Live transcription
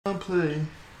Play.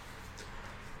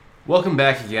 Welcome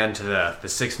back again to the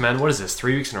Six Men. What is this?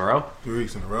 3 weeks in a row? 3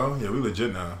 weeks in a row? Yeah, we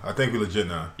legit now. I think we legit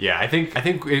now. Yeah, I think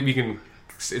we can.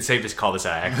 It's safe to call this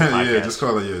an actual podcast. Yeah, just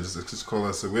call it. Yeah, just call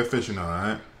us. We're official now, all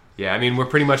right? Yeah, I mean we're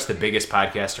pretty much the biggest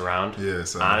podcast around. Yeah,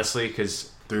 so honestly,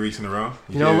 because 3 weeks in a row.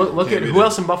 You know, look at who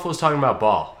else in Buffalo is talking about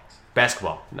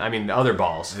basketball. I mean, the other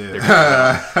balls.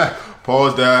 Yeah.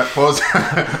 Pause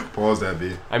that,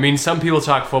 B. I mean, some people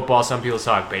talk football, some people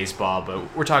talk baseball,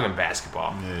 but we're talking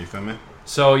basketball. Yeah, you feel me?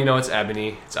 So, you know, it's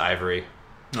Ebony, it's Ivory.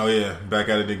 Oh, yeah. Back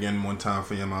at it again one time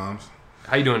for your moms.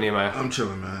 How you doing, Nehemiah? I'm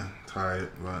chilling, man.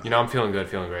 Tired, but... You know, I'm feeling good,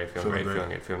 feeling great, feeling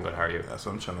good. How are you? Yeah, so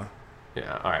I'm chilling.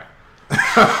 Yeah, all right.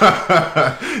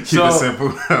 Keep it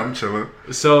simple. I'm chilling.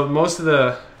 So, most of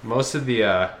the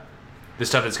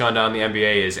stuff that's gone down in the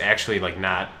NBA is actually, like,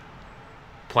 not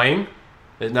playing.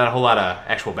 There's not a whole lot of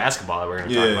actual basketball that we're going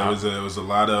to talk about. Yeah, it was a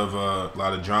lot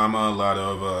of drama, a lot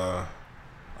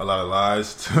of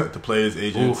lies to players,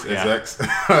 agents, execs.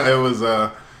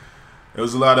 It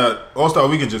was a lot of All-Star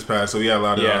Weekend just passed, so we had a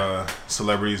lot of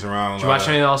celebrities around. Did you watch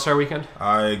any of the All-Star Weekend?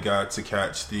 I got to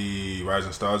catch the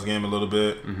Rising Stars game a little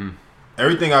bit. Mm-hmm.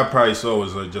 Everything I probably saw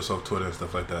was just off Twitter and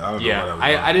stuff like that. I don't know what that was.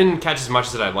 I didn't catch as much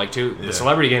as I'd like to. The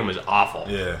celebrity game was awful.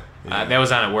 Yeah. That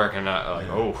was on at work, and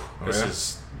this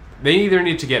is. They either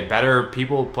need to get better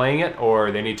people playing it, or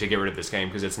they need to get rid of this game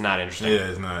because it's not interesting. Yeah,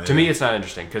 it's not. To me, it's not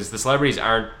interesting because the celebrities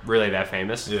aren't really that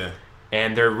famous. Yeah.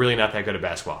 And they're really not that good at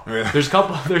basketball. Yeah. There's a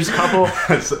couple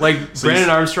like Brandon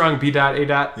Armstrong, B. A.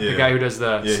 the guy who does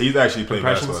the he's actually played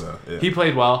basketball though. Yeah. He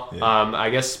played well. Yeah.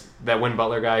 I guess that Win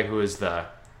Butler guy who is the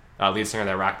lead singer of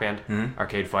that rock band,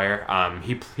 Arcade Fire.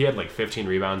 He had like 15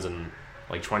 rebounds and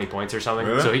like 20 points or something.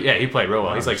 Really? So he played real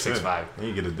well. He's like 6'5".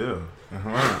 You get a deal.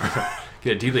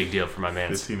 Get a D-League deal for my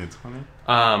man. 15 and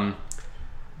 20.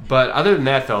 But other than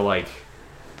that though, like.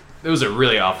 It was a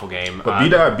really awful game. But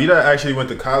B-Dot actually went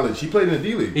to college. He played in the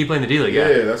D-League. He played in the D-League, yeah.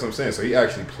 Yeah, that's what I'm saying. So he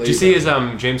actually played. Did you see his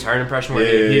James Harden impression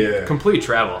where he complete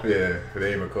travel? Yeah, they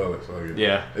didn't even call it. So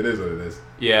yeah. It is what it is.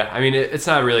 Yeah, I mean, it's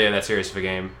not really that serious of a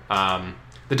game.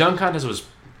 The dunk contest was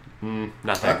not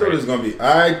that great. I thought it was going to be...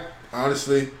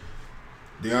 honestly...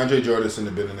 DeAndre Jordan shouldn't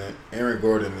have been in it. Aaron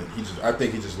Gordon, I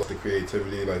think he just lost the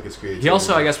creativity, like his creativity. He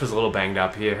also, I guess, was a little banged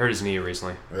up. He hurt his knee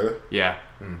recently. Really? Yeah.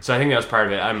 So I think that was part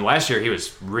of it. Last year he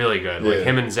was really good. Like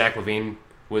him and Zach LaVine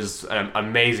was an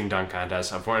amazing dunk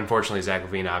contest. Unfortunately, Zach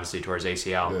LaVine obviously tore his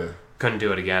ACL. Yeah. Couldn't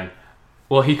do it again.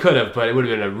 Well, he could have, but it would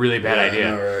have been a really bad idea.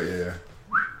 I know, right? Yeah.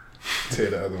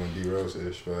 Tear the other one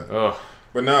D-Rose-ish, but... Oh.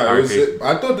 But no,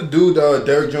 I thought the dude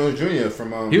Derrick Jones Jr.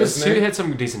 from he had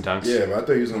some decent dunks. Yeah, but I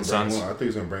thought he was going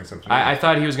to bring something. I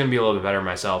thought he was going to be a little bit better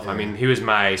myself. Yeah. I mean, he was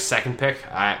my second pick.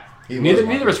 Neither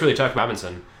of us really talked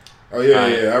Robinson. Oh yeah,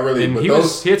 I really. And but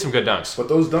he had some good dunks. But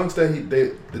those dunks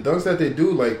the dunks that they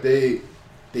do, like they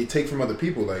take from other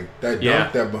people, like that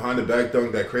dunk, that behind the back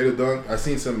dunk, that cradle dunk. I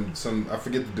seen some I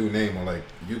forget the dude name on like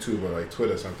YouTube or like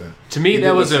Twitter or something. To me,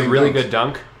 that was a really good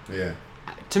dunk. Yeah.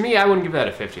 To me, I wouldn't give that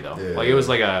a 50 though. Yeah, it was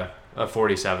like a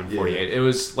 47, 48. It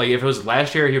was like if it was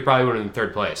last year, he probably would have been in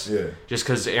third place. Yeah. Just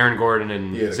because Aaron Gordon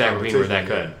and Zach LaVine were that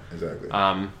good. Yeah,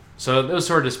 exactly. So it was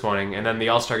sort of disappointing. And then the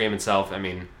All-Star game itself, I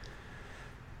mean,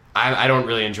 I don't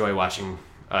really enjoy watching.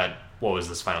 What was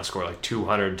this final score? Like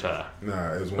 200 to...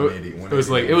 Nah, it was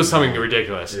 180. It was something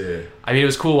ridiculous. Yeah. I mean, it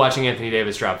was cool watching Anthony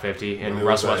Davis drop 50 and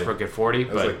Russell Westbrook get 40.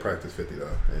 It was like practice 50, though.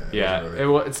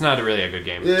 It's not really a good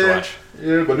game to watch.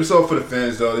 Yeah, but it's all for the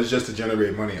fans, though. It's just to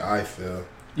generate money, I feel.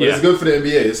 But it's good for the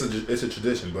NBA. It's a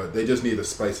tradition, but they just need to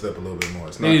spice it up a little bit more.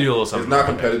 They need to do a little something. It's not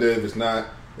competitive.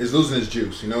 It's losing its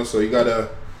juice, you know? So you got to...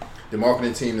 The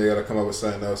marketing team, they got to come up with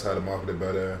something else, how to market it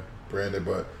better, brand it.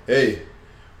 But, hey...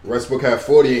 Westbrook had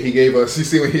 40 and he gave us. You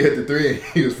see when he hit the three,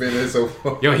 he was feeling it so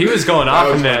far. Yo, he was going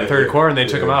off in that third quarter and they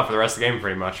took him out for the rest of the game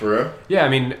pretty much. For real? Yeah, I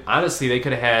mean, honestly, they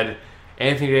could have had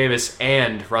Anthony Davis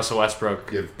and Russell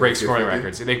Westbrook break scoring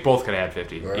records. They both could have had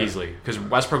 50 easily because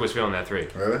Westbrook was feeling that three.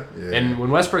 Really? Yeah. And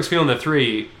when Westbrook's feeling the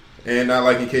three... And not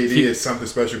liking KD, it's something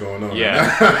special going on.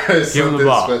 Yeah. Give him the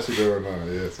ball. Special going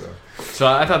on, yeah, So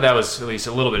I thought that was at least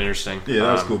a little bit interesting. Yeah,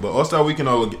 that was cool. But All-Star Weekend,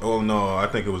 I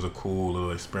think it was a cool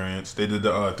little experience. They did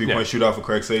the three-point shootout for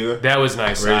Craig Sager. That was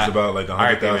nice. Raised about like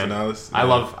 $100,000.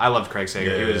 I love Craig Sager.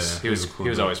 Yeah, he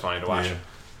was always funny to watch. Yeah.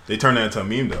 They turned that into a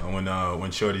meme though when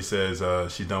Shorty says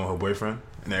she's done with her boyfriend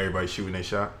and everybody's shooting their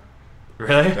shot.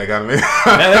 Really? That got me.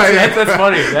 That's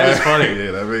funny. That is funny.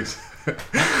 Yeah, that makes.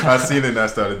 I seen it and I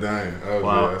started dying.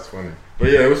 Wow, that's funny.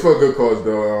 But yeah, it was for a good cause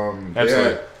though.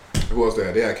 Absolutely. Who else they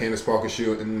had? They had Candace Parker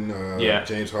shooting,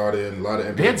 James Harden, a lot of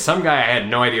NBA. They had some guy I had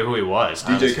no idea who he was.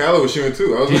 DJ Khaled was shooting too.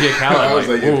 DJ Khaled. I was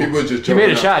like, people were just jumping he made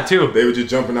a shot too. They were just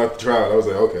jumping out the crowd. I was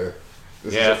like, okay.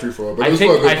 This is a free for all. But I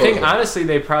think honestly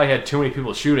they probably had too many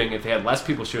people shooting. If they had less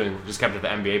people shooting, just kept it the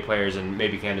NBA players and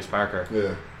maybe Candace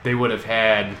Parker, they would have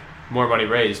had more money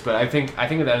raised. But I think at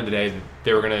the end of the day,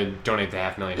 they were going to donate the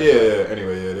 $500,000. Yeah.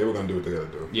 Anyway, they were going to do what they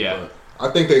got to do. Yeah.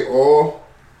 But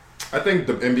I think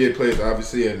the NBA players,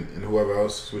 obviously, and whoever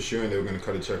else was shooting, they were going to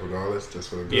cut a check regardless, just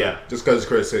for the good. Yeah. Just because it's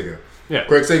Craig Sager. Yeah.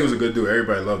 Craig Sager was a good dude.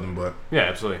 Everybody loved him, but yeah,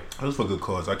 absolutely. It was for a good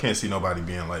cause. I can't see nobody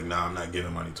being like, "Nah, I'm not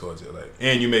giving money towards it." Like,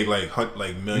 and you make like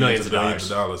millions of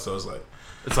dollars, so it's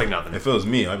like nothing. If it was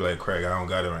me, I'd be like, "Craig, I don't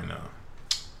got it right now."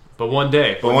 But one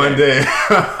day,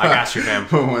 I got you, fam.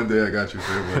 But one day, I got you,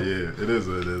 fam. But yeah, it is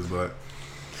what it is. But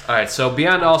all right, so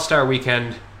beyond All-Star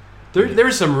Weekend. There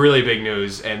was some really big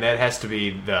news, and that has to be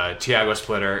the Thiago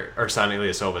Splitter or Sonny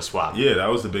Ilyasova swap. Yeah, that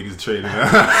was the biggest trade.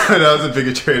 That was the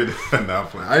biggest trade.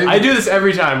 I do this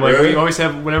every time. Like we always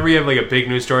have, whenever you have like a big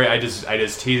news story, I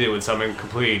just tease it with something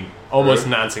complete, almost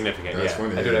non-significant. That's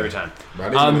funny. I do it every time.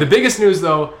 The biggest news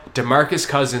though, Demarcus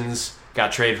Cousins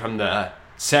got traded from the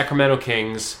Sacramento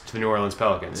Kings to the New Orleans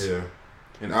Pelicans. Yeah,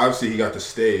 and obviously he got to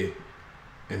stay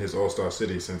in his All-Star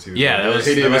city since he was that must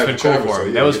have been cool for him.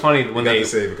 So, that was funny when they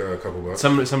save a couple bucks.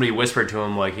 Somebody whispered to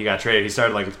him like he got traded. He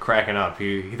started like cracking up.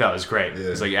 He thought it was great.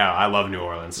 He's like, yeah, I love New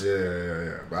Orleans.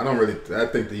 Yeah. But I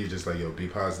think that he's just like, be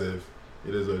positive.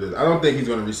 It is what it is. I don't think he's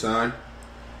going to resign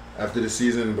after the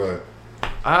season, but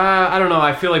I don't know.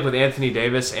 I feel like with Anthony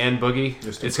Davis and Boogie,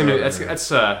 it's gonna.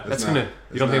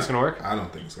 You don't think it's gonna work? I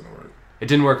don't think it's gonna work. It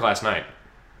didn't work last night.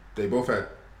 They both had.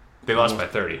 They lost by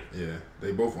 30. Yeah,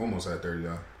 they both almost had 30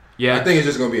 though. Yeah, I think it's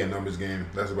just gonna be a numbers game.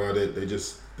 That's about it.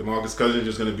 DeMarcus Cousins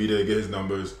just gonna be there, get his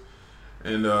numbers,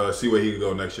 and see where he can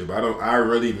go next year. But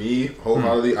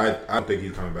wholeheartedly, I don't think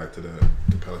he's coming back to the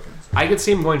Pelicans. I could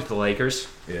see him going to the Lakers.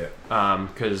 Yeah.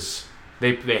 Because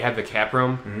they have the cap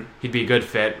room. Mm-hmm. He'd be a good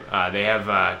fit. They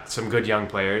have some good young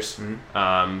players.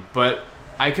 Mm-hmm. But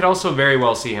I could also very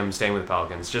well see him staying with the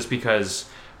Pelicans just because.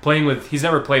 He's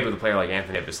never played with a player like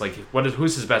Anthony Davis. Like,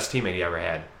 who's his best teammate he ever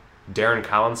had? Darren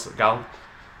Collison.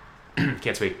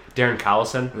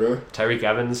 Really? Tyreek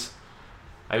Evans.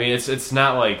 I mean, it's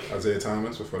not like Isaiah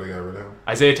Thomas before they got rid of him.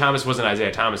 Isaiah Thomas wasn't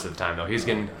Isaiah Thomas at the time though. He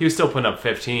was still putting up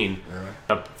 15,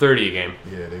 up 30 a game.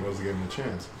 Yeah, they wasn't giving him a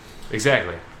chance.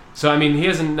 Exactly. So I mean, he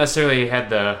hasn't necessarily had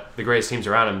the greatest teams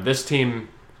around him. This team,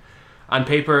 on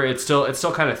paper, it's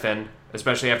still kind of thin,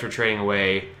 especially after trading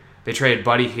away. They traded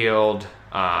Buddy Hield.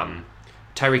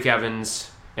 Tyreek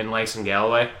Evans and Langston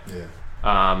Galloway. Yeah.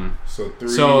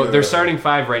 So their starting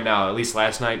five right now, at least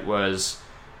last night, was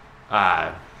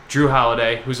Drew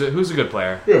Holiday, who's a good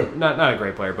player. Yeah. Not a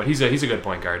great player, but he's a good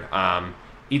point guard.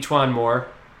 E'Twaun Moore,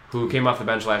 who came off the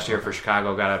bench last year for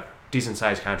Chicago, got a decent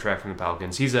sized contract from the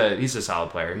Pelicans. He's a solid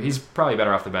player. Mm-hmm. He's probably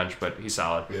better off the bench, but he's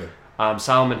solid. Yeah.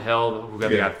 Solomon Hill, who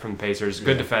they got from the Pacers,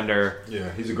 good defender.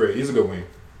 Yeah, he's a good wing.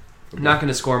 Not going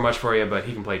to score much for you, but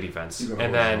he can play defense.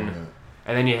 And then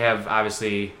you have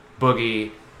obviously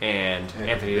Boogie and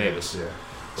Anthony Davis. Yeah.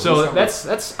 So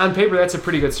that's on paper that's a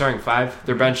pretty good starting five.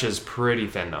 Their bench is pretty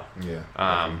thin though. Yeah.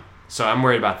 So I'm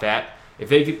worried about that. If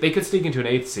they could sneak into an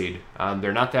 8th seed,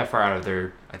 they're not that far out of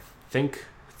their. I think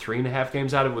 3.5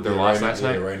 games out of with their loss last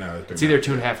night. Yeah, right now it's either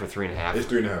 2.5 or 3.5. It's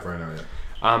 3.5 right now.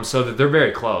 Yeah. So they're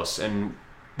very close, and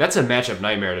that's a matchup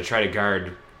nightmare to try to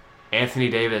guard Anthony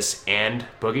Davis and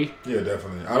Boogie? Yeah,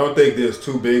 definitely. I don't think there's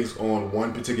two bigs on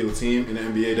one particular team in the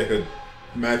NBA that could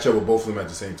match up with both of them at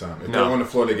the same time. If they're on the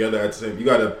floor together at the same, you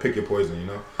got to pick your poison, you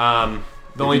know?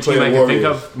 The only team I can think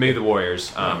of, maybe the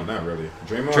Warriors. No, not really.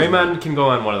 Draymond can go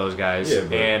on one of those guys,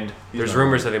 and there's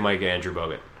rumors that they might get Andrew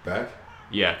Bogut. Back?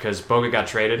 Yeah, because Bogut got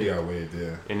traded. He got waived,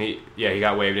 yeah. And he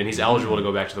got waived, and he's eligible to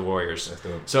go back to the Warriors.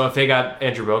 So if they got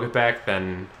Andrew Bogut back,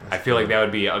 then I feel like that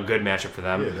would be a good matchup for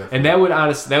them. Yeah, and that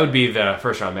would be the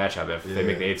first round matchup if they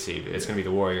make the 8th seed. It's going to be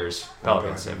the Warriors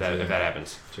Pelicans if that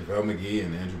happens. JaVale McGee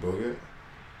and Andrew Bogut.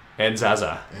 And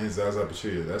Zaza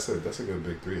Pachulia. That's a good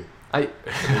big three. That's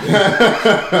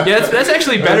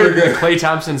actually better than Klay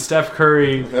Thompson, Steph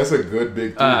Curry. That's a good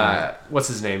big three. What's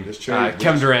his name?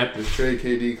 Kevin Durant. Just trade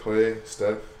KD, Klay,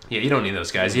 Steph. Yeah, you don't need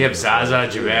those guys. You have Zaza,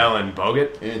 JaVale, and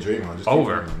Bogut. And Draymond. Just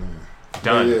over.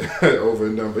 Done. Yeah, over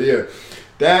and done. But yeah,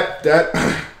 that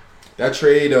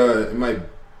trade it might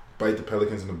bite the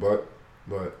Pelicans in the butt,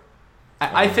 but.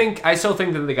 I still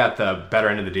think that they got the better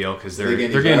end of the deal because they're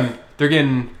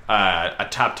getting a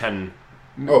top 10.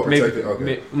 Oh, protected.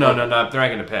 Okay. No, they're not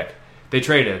going to pick. They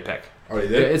traded a pick. Oh, they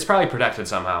did? It's probably protected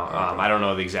somehow. I don't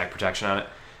know the exact protection on it,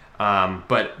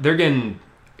 but they're getting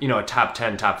a top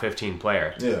 10, top 15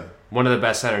 player. Yeah. One of the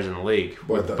best centers in the league.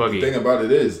 But the thing about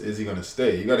it is he going to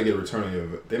stay? You got to get a return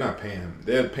of it. They're not paying him.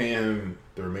 They're paying him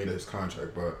the remainder of his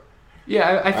contract, but.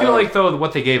 Yeah, I feel like, though,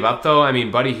 what they gave up, though, I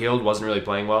mean, Buddy Hield wasn't really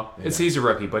playing well. Yeah. He's a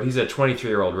rookie, but he's a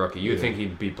 23-year-old rookie. You'd think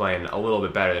he'd be playing a little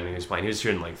bit better than he was playing. He was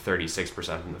shooting like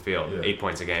 36% from the field, 8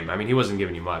 points a game. I mean, he wasn't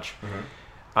giving you much.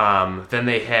 Then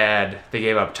they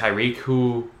gave up Tyreek,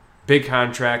 who, big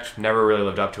contract, never really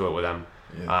lived up to it with them.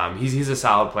 Yeah. He's a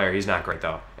solid player. He's not great,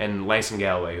 though. And Langston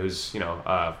Galloway, who's,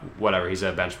 whatever, he's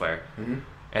a bench player.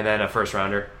 And then a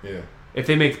first-rounder. Yeah. If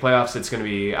they make the playoffs, it's going to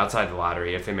be outside the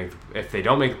lottery. If they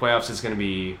don't make the playoffs, it's going to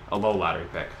be a low lottery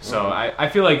pick. So I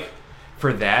feel like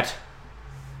for that,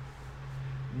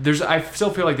 I still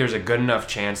feel like there's a good enough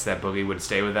chance that Boogie would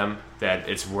stay with them that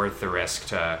it's worth the risk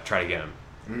to try to get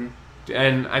him.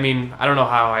 And I mean, I don't know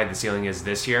how high the ceiling is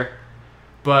this year,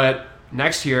 but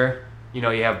next year, you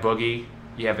have Boogie,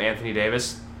 you have Anthony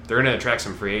Davis. They're going to attract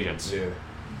some free agents. Yeah.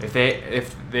 If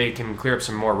they can clear up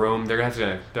some more room, they'll have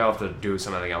to do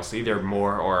something else. Either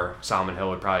Moore or Solomon Hill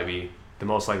would probably be the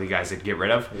most likely guys to get rid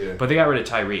of. Yeah. But they got rid of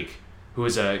Tyreek, who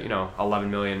is a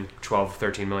 11 million, 12,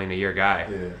 13 million a year guy.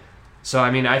 Yeah. So I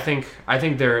mean, I think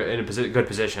they're in a good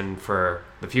position for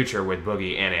the future with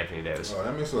Boogie and Anthony Davis. Oh,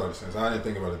 that makes a lot of sense. I didn't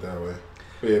think about it that way.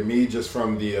 But yeah, me just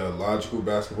from the logical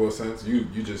basketball sense, you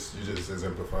just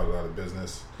exemplified a lot of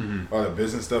business, a lot of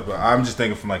business stuff. But I'm just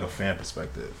thinking from like a fan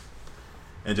perspective.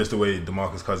 And just the way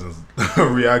Demarcus Cousins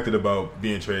reacted about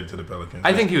being traded to the Pelicans.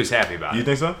 I think he was happy about it. You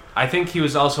think so? I think he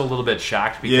was also a little bit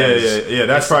shocked because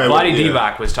that's probably Vlade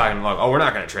Divac was talking like, we're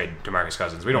not going to trade Demarcus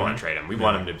Cousins. We don't want to trade him. We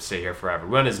want him to stay here forever.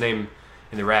 We want his name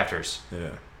in the rafters. Yeah.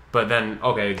 But then,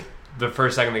 the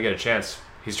first second they get a chance,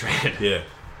 he's traded. Yeah.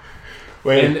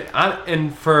 Wait.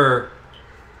 And for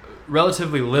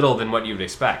relatively little than what you'd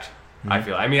expect, I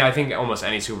feel. I mean, I think almost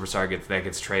any superstar that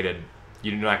gets traded,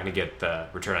 you're not going to get the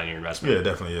return on your investment. Yeah,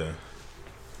 definitely, yeah.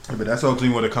 But that's ultimately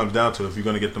what it comes down to. If you're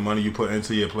going to get the money you put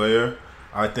into your player,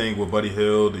 I think with Buddy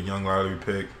Hield, the young lottery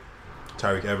pick,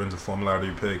 Tyreek Evans, a former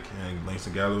lottery pick, and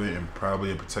Langston Galloway, and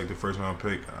probably a protected first-round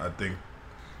pick, I think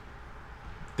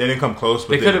they didn't come close.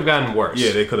 But they could have gotten worse.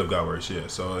 Yeah, they could have got worse, yeah.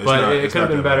 So it could have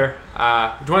been better.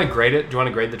 Do you want to grade it? Do you want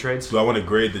to grade the trades? Do I want to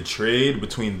grade the trade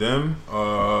between them?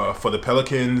 For the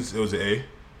Pelicans, it was an A.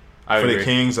 For the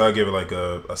Kings, I'll give it like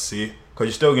a C. Because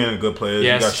you're still getting good players.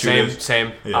 Yes, you got shooters.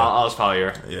 same. Yeah. I'll just follow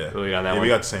your lead on that one. We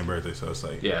got the same birthday, so it's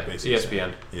like basically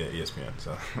ESPN. Yeah, ESPN.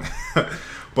 So,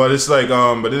 but it's like,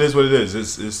 but it is what it is.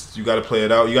 It's you got to play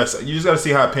it out. You just got to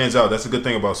see how it pans out. That's a good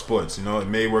thing about sports. It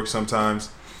may work sometimes,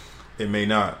 it may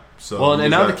not. So and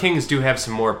now the Kings do have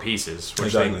some more pieces,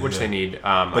 which they need.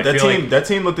 But that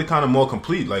team looked kind of more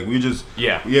complete. Like we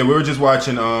were just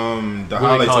watching the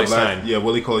highlights of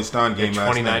Willie Cauley-Stein game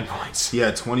last night. 29 points. He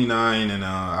had 29, and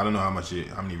I don't know how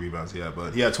many rebounds he had,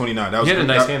 but he had 29. He had a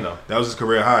nice game though. That was his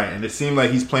career high, and it seemed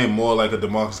like he's playing more like a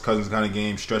Demarcus Cousins kind of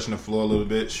game, stretching the floor a little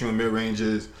bit, shooting mid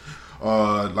ranges.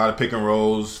 A lot of pick and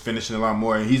rolls, finishing a lot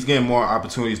more, and he's getting more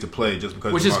opportunities to play just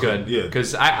because. Which is good,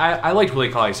 because I liked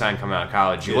Willie Cauley-Stein coming out of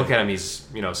college. You look at him; he's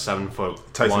 7 foot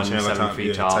 7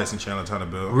 feet tall. Tyson Chandler, ton of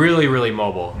build. Really, really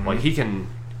mobile. Like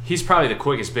he's probably the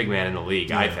quickest big man in the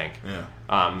league. I think. Yeah.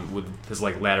 With his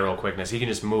lateral quickness, he can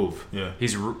just move. Yeah.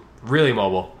 He's really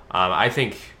mobile. I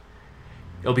think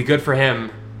it'll be good for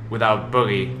him without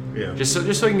Boogie. Yeah. Just so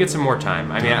he can get some more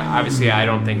time. I mean, obviously, I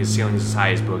don't think his ceiling is as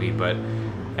high as Boogie, but.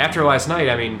 After last night,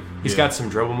 I mean, he's got some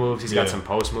dribble moves. He's got some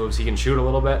post moves. He can shoot a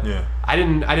little bit. Yeah. I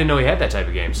didn't know he had that type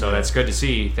of game. So that's good to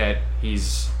see that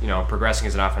he's progressing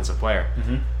as an offensive player.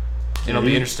 Mm-hmm. And it'll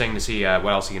be interesting to see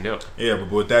what else he can do. Yeah,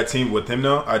 but with that team, with him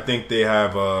though, I think they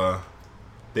have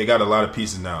they got a lot of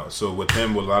pieces now. So with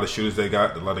him, with a lot of shooters they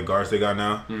got, a lot of guards they got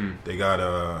now, they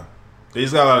got they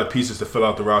just got a lot of pieces to fill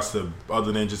out the roster,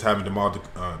 other than just having Demarcus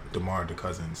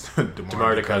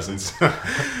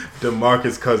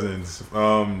Cousins.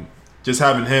 Just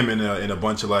having him in a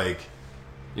bunch of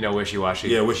wishy-washy.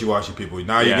 Yeah, wishy-washy people.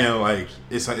 Now you're getting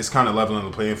it's kind of leveling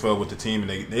the playing field with the team, and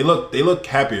they look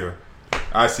happier.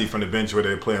 I see from the bench where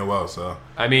they're playing well. So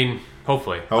I mean,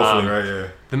 hopefully, right?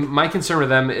 Yeah. My concern with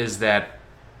them is that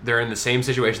they're in the same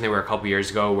situation they were a couple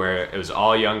years ago, where it was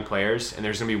all young players, and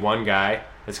there's gonna be one guy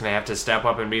that's going to have to step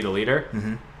up and be the leader.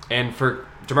 Mm-hmm. And for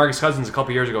Demarcus Cousins a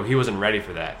couple years ago, he wasn't ready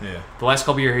for that. Yeah. The last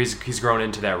couple years, he's grown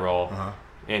into that role,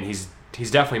 and he's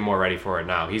definitely more ready for it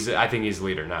now. I think he's the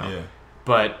leader now. Yeah.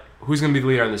 But who's going to be the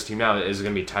leader on this team now? Is it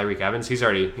going to be Tyreek Evans? He's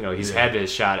already, had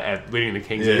his shot at leading the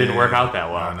Kings. It didn't work out that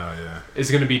well. I know, yeah. Is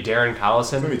it going to be Darren Collison?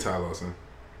 It's going to be Ty Lawson.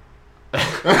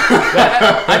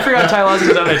 I forgot Ty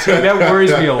Lawson's on that team. That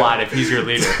worries me a lot if he's your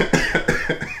leader.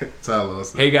 Ty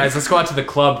Lawson. Hey guys, let's go out to the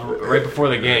club right before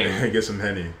the game. Get some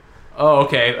Henny. Oh,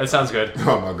 okay, that sounds good.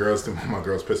 Oh, my girl's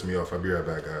pissing me off. I'll be right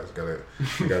back, guys. Got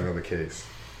another case.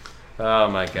 Oh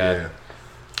my god.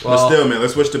 Well, but still, man,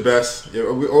 let's wish the best. Yeah,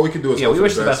 all we can do is we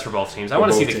wish the best for both teams. I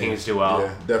want to see the Kings do well.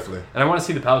 Yeah, definitely. And I want to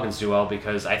see the Pelicans do well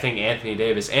because I think Anthony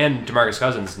Davis and Demarcus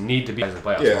Cousins need to be in the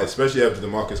playoffs. Yeah, especially after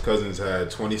Demarcus Cousins had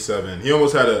 27. He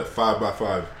almost had a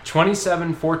 5x5.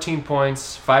 27, 14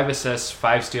 points, 5 assists,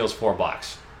 5 steals, 4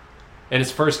 blocks. In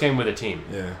his first game with a team.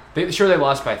 Yeah. They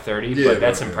lost by 30, but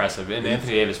that's impressive. And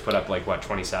Anthony Davis put up,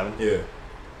 27? Yeah.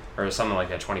 Or something like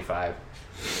that, 25.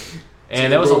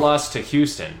 And that was a loss to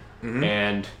Houston. Mm-hmm.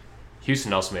 And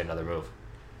Houston also made another move.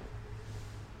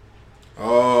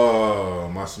 Oh,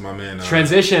 my man.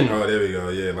 Transition. Oh, there we go.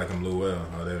 Yeah, like I'm Lou Will.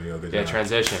 Oh, there we go. Good job. Yeah,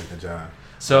 transition. Good job.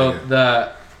 So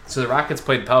the Rockets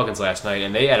played the Pelicans last night,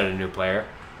 and they added a new player,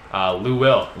 Lou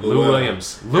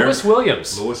Williams. Lewis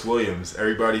Williams.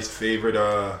 Everybody's favorite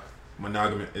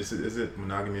monogamy. Is it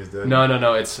monogamy is dead?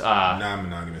 No. It's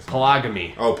non-monogamous.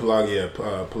 Polygamy. Oh,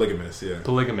 polygamous. Yeah.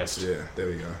 Polygamist. Yeah, there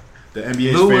we go. The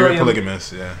NBA's favorite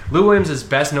polygamist, yeah. Lou Williams is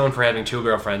best known for having 2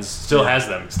 girlfriends. Still has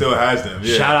them.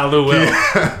 Yeah. Shout out Lou Will.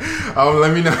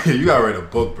 Let me know. You gotta write a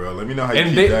book, bro. Let me know how you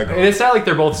keep that going. And it's not like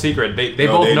they're both secret. They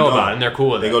both know about it, and they're cool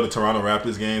with it. They go to Toronto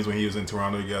Raptors games when he was in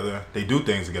Toronto together. They do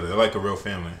things together. They're like a real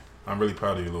family. I'm really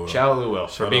proud of you, Lou Will. Shout out Lou Will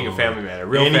for being a family man.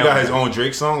 And he got his own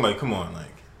Drake song. Like, come on, like.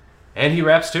 And he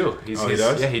raps too. He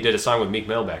does? Yeah, he did a song with Meek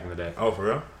Mill back in the day. Oh, for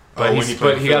real? But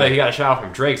he got a shout out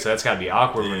from Drake, so that's got to be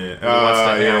awkward when he wants to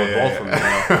hang out with both of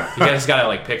them. You just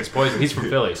got to pick his poison. He's from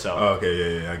Philly, so.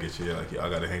 Okay, I get you. Yeah, I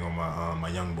got to hang on my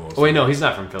young boys. Oh wait, no, he's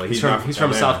not from Philly. He's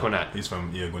from South Gwinnett. He's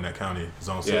from Gwinnett County,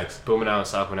 Zone 6. Yeah, booming out in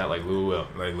South Gwinnett like Lou Will.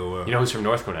 You know who's from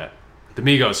North Gwinnett? The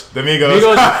Migos.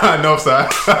 North side.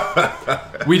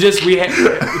 Two things we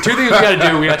got to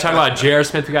do. We got to talk about J.R.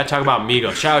 Smith. We got to talk about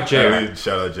Migos. Shout out J.R.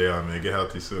 Shout out J.R. man. Get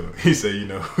healthy soon. He said,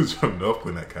 who's from North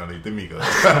Gwinnett County? The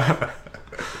Migos.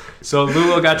 So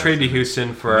Lou got traded to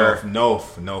Houston for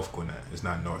North Gwinnett. It's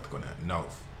not North Gwinnett.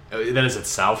 North. Then is it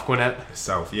South Gwinnett?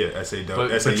 South, yeah.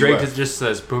 But Drake just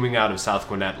says booming out of South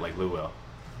Gwinnett like Lou will.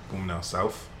 Booming out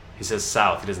South. He says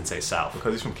South. He doesn't say South.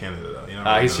 Because he's from Canada,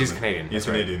 though. He's Canadian. He's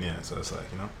Canadian, yeah. So it's like,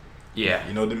 Yeah.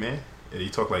 You know the man? Yeah, you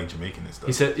talk like Jamaican and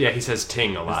stuff. He says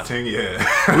ting a lot. It's ting,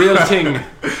 yeah. Real ting.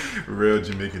 Real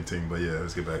Jamaican ting, but yeah,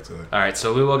 let's get back to it. All right,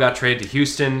 so Lou got traded to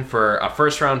Houston for a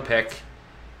first-round pick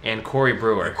and Corey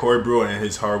Brewer. And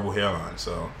his horrible hairline,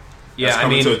 so... Yeah, that's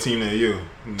coming to a team near you.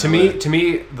 To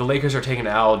me, the Lakers are taking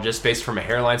an L just based from a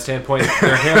hairline standpoint.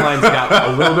 Their hairlines got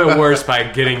a little bit worse by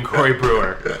getting Corey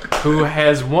Brewer, who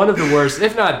has one of the worst,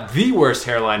 if not the worst,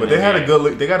 hairline. But they had a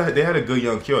good. They had a good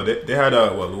young kid. They had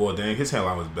Luol Deng. His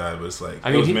hairline was bad, but it's like.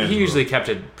 He usually kept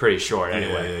it pretty short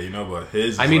anyway. Yeah, but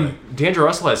his. D'Angelo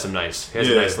Russell has some nice. He has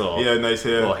a nice little. Yeah, nice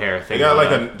hair. Little hair thing. They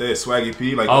got they Swaggy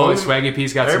P. Swaggy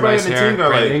P's got some nice hair.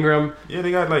 Brandon Ingram. Yeah,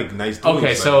 they got nice. Dudes,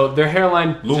 okay, so their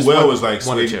hairline. Lou Will was like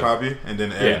Swaggy Poppy, and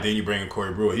then you bring in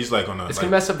Corey Brewer. He's like on a. It's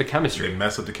gonna mess up the chemistry. They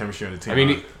mess up the chemistry on the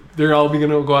team. They're all gonna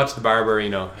go out to the barber,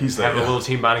 He's have a little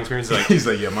team bonding experience. He's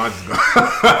like, yeah, mine's gone.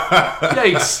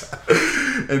 Yikes!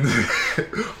 And then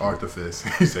Arthur Fist.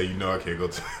 He said, I can't go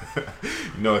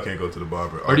to the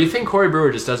barber. Or do you think Corey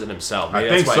Brewer just does it himself? I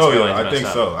think so. Yeah, I think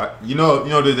so. You know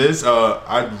what it is?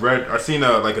 I seen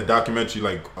a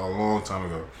documentary a long time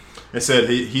ago. It said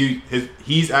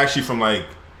he's actually from like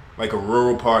a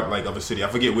rural part of a city. I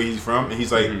forget where he's from, and he's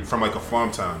from a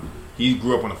farm town. He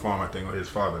grew up on a farm, I think, or his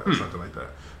father or something like that.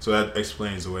 So that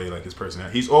explains the way his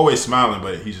personality. He's always smiling,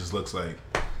 but he just looks like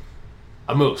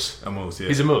a moose. A moose, yeah.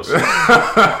 He's a moose.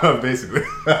 Basically.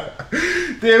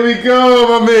 There we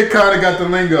go. My man Connor got the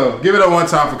lingo. Give it up one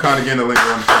time for Connor getting the lingo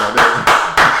on the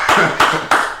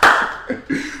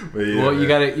show. Well,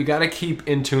 you gotta keep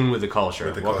in tune with the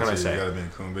culture. What can I say? You gotta be in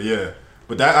tune, but yeah.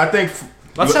 But that I think.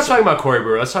 Let's stop talking about Corey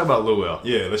Brewer. Let's talk about Lou Will.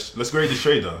 Yeah, let's grade the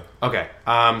trade though. Okay.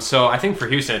 So I think for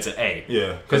Houston it's an A.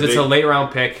 Yeah. Because it's a late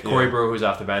round pick, Corey Brewer who's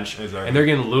off the bench. Exactly. And they're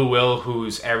getting Lou Will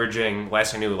who's averaging,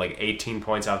 last I knew, 18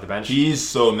 points off the bench.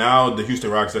 Now the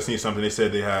Houston Rockets, I seen something, they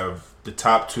said they have the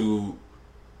top 2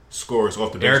 scorers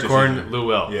off the bench. Eric Gordon, Lou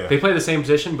Will. Yeah. they play the same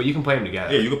position, but you can play them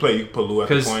together. Yeah, you can put Lou at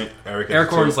the point. Eric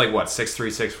Gordon's 6'3",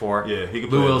 6'4". Yeah, he can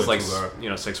play. Lou Will's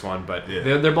 6'1", but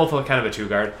yeah. they're both kind of a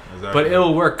 2-guard. Exactly. But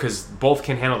it'll work because both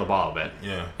can handle the ball a bit.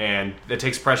 Yeah. And it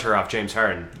takes pressure off James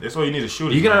Harden. That's all you need to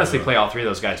shoot. You can honestly play all 3 of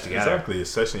those guys together. Exactly,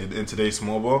 especially in today's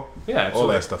small ball. Yeah, absolutely. All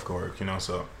that stuff can work,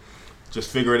 so just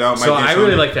figure it out. So I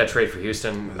really like that trade for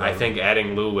Houston. Exactly. I think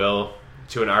adding Lou Will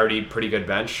to an already pretty good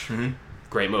bench. Mm-hmm.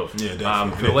 Great move. Yeah,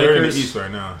 definitely. For the Lakers, they're in the East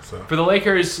right now. So. For the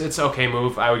Lakers, it's an okay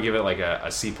move. I would give it a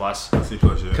C+. C+, yeah.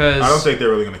 I don't think they're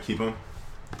really going to keep him.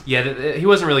 Yeah, he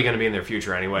wasn't really going to be in their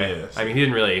future anyway. Yeah, I mean, he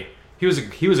didn't really. He was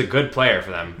a good player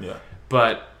for them. Yeah.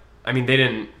 But I mean, they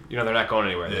didn't. They're not going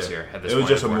anywhere this year. At this it was point,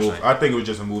 just a move. I think it was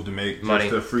just a move to make money,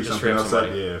 just to free just something else some up.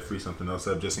 money. Yeah, free something else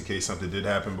up just in case something did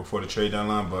happen before the trade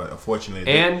deadline. But unfortunately,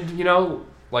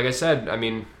 like I said, I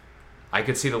mean, I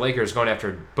could see the Lakers going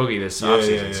after Boogie this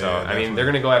offseason. So I mean, they're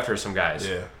going to go after some guys.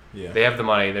 Yeah, yeah. They have the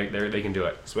money. They can do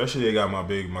it. Especially they got my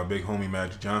big homie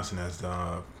Magic Johnson as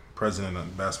the president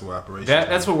of basketball operations.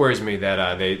 That's what worries me.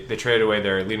 That they traded away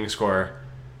their leading scorer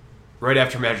right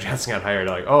after Magic Johnson got hired.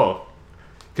 Like, oh.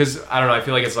 Because, I don't know, I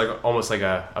feel like it's like almost like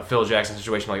a Phil Jackson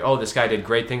situation. Like, oh, this guy did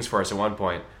great things for us at one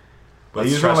point. But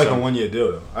he's on like a 1 year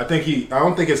deal, though. I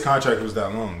don't think his contract was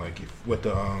that long, like, with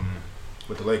the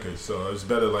Lakers. So it's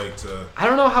better, like, to... I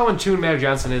don't know how in tune Magic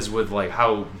Johnson is with, like,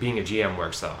 how being a GM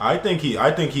works, though. I think he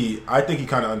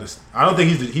kind of understands. I don't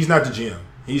think he's not the GM.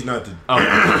 He's not the...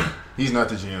 Oh. He's not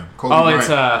the GM. It's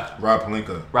Rob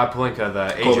Pelinka. Rob Pelinka,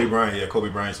 the agent. Kobe Bryant, yeah. Kobe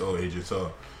Bryant's old agent,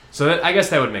 so... So I guess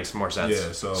that would make more sense.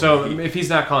 Yeah, so if he's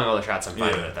not calling all the shots, I'm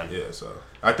fine with it then. Yeah, so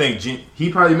I think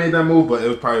he probably made that move, but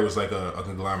it probably was like a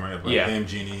conglomerate of him,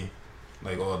 Genie,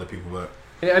 like all other people. But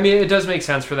I mean, it does make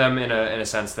sense for them in a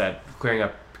sense that clearing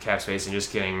up cap space and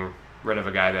just getting rid of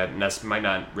a guy that might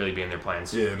not really be in their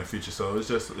plans. Yeah, in the future. So it's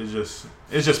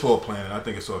just full planning. I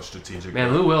think it's all strategic.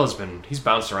 Man, Lou Will he's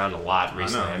bounced around a lot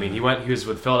recently. I mean, he was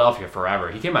with Philadelphia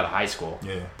forever. He came out of high school.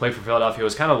 Yeah. Played for Philadelphia.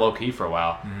 Was kind of low key for a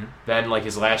while. Mm-hmm. Then like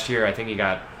his last year, I think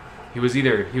he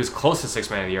was close to Sixth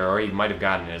Man of the Year, or he might have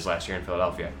gotten it his last year in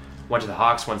Philadelphia. Went to the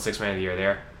Hawks, won Sixth Man of the Year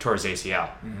there, tore his ACL.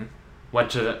 Mm-hmm.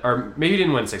 Or maybe he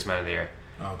didn't win Sixth Man of the Year.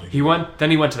 He went to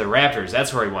the Raptors.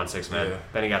 That's where he won Sixth Man. Yeah.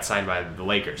 Then he got signed by the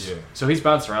Lakers. Yeah. So he's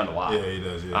bounced around a lot. Yeah, he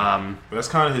does. Yeah. But that's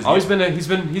kind of his.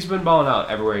 He's been balling out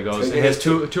everywhere he goes. He has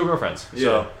two girlfriends. Yeah.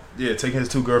 So. Yeah, taking his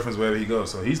two girlfriends wherever he goes.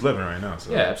 So he's living right now.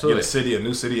 So yeah, absolutely. Get a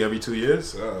new city every 2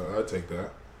 years. I'd take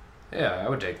that. Yeah, I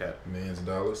would take that. Millions of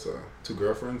dollars. Two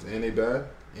girlfriends, and they bad,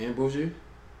 and bougie. And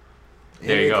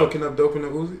there you go. Cooking up dope in the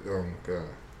Uzi. Oh my god.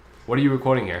 What are you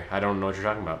recording here? I don't know what you're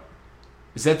talking about.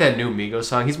 Is that new Migos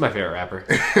song? He's my favorite rapper.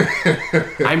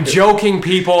 I'm joking,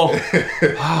 people. All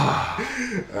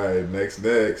right, next.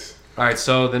 All right,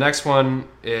 so the next one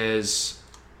is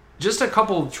just a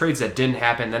couple trades that didn't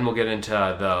happen. Then we'll get into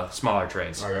the smaller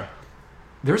trades. Okay.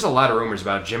 There's a lot of rumors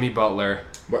about Jimmy Butler.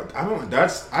 But I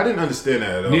didn't understand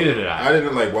that at all. Neither did I. I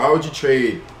didn't why would you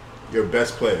trade your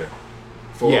best player?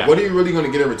 What are you really going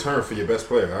to get in return for your best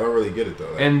player? I don't really get it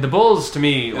though. And the Bulls, to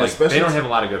me, they don't have a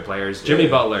lot of good players. Jimmy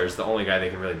Butler is the only guy they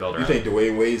can really build around. You think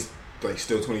Dwayne Wade's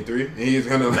still 23, and he's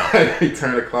gonna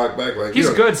turn the clock back?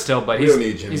 He's good still, but he's not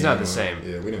anymore. the same.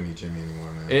 Yeah, we don't need Jimmy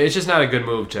anymore, man. It's just not a good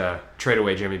move to trade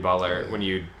away Jimmy Butler when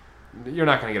you're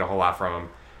not going to get a whole lot from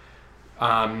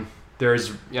him. He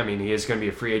is going to be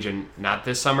a free agent not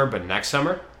this summer, but next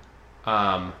summer.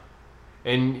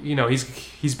 And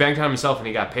he's banked on himself, and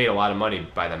he got paid a lot of money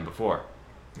by them before.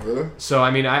 Really? So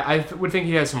I mean, I would think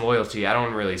he has some loyalty. I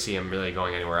don't really see him really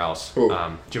going anywhere else. Who?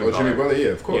 Jimmy Butler, yeah,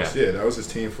 of course, yeah, that was his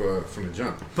team from the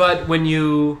jump. But when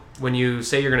you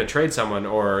say you're going to trade someone,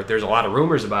 or there's a lot of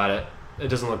rumors about it, it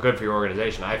doesn't look good for your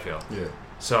organization. I feel. Yeah.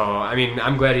 So I mean,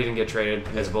 I'm glad he didn't get traded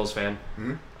as a Bulls fan.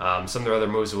 Mm-hmm. Some of the other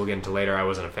moves that we'll get into later, I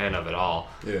wasn't a fan of at all.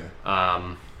 Yeah.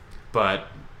 But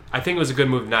I think it was a good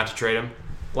move not to trade him.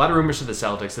 A lot of rumors to the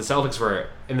Celtics. The Celtics were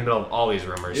in the middle of all these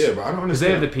rumors. Yeah, but I don't understand. Because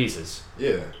they have the pieces.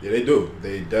 Yeah, they do.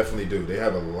 They definitely do. They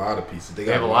have a lot of pieces. They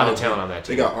have a lot of talent on that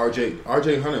team. They got RJ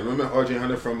Hunter. Remember RJ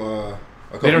Hunter from a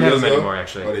couple They don't have years him ago? anymore,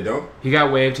 actually. Oh, they don't? He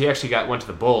got waived. He actually went to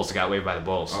the Bulls. He got waived by the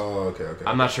Bulls. Oh, okay.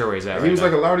 I'm not sure where he's at He was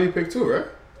like a lottery pick too, right?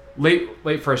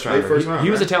 Late first round.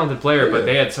 He was a talented player, but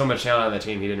they had so much talent on the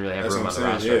team, he didn't really have room on the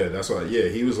roster. Yeah, that's why. Yeah,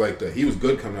 he was he was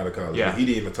good coming out of college. Yeah. He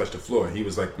didn't even touch the floor. He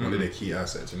was like one of their key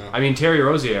assets, I mean, Terry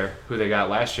Rozier, who they got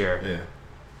last year, yeah.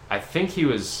 I think he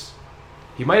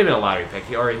might have been a lottery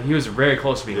pick, or he was very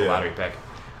close to being a lottery pick.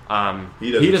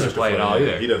 He doesn't play at all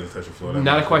either. He doesn't touch the floor.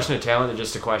 Not a question of talent,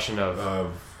 just a question of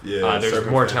there's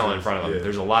more talent in front of him. Yeah.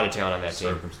 There's a lot of talent on that team.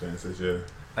 Circumstances, yeah.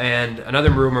 And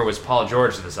another rumor was Paul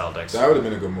George to the Celtics. That would have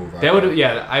been a good move.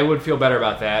 I would feel better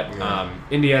about that. Yeah.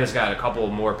 Indiana's got a couple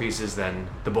more pieces than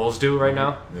the Bulls do right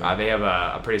now. Yeah. They have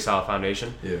a pretty solid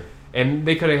foundation. Yeah. And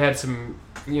they could have had some,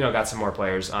 got some more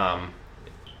players.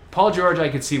 Paul George, I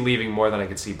could see leaving more than I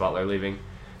could see Butler leaving,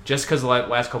 just because the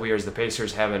last couple years the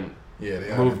Pacers haven't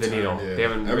moved the needle. Yeah. They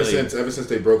haven't ever since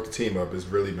they broke the team up, it's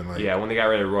really been when they got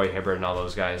rid of Roy Hibbert and all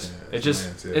those guys, it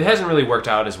it hasn't really worked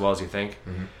out as well as you think.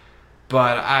 Mm-hmm.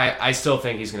 But I still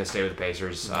think he's going to stay with the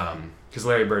Pacers because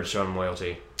Larry Bird's shown him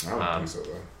loyalty. I don't think so,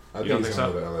 though. I think he's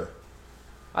going to LA.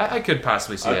 I could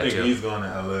possibly see that, too. I think he's going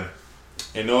to LA.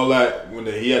 And all that, when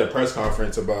he had a press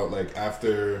conference about,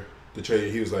 after the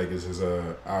trade, he was like,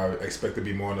 I expect to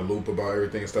be more in the loop about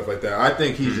everything and stuff like that. I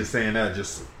think he's just saying that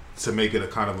just to make it a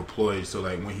kind of a ploy. So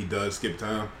like when he does skip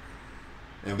town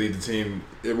and lead the team,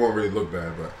 it won't really look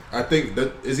bad. But I think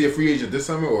that is he a free agent this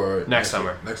summer or next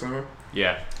summer? Next summer.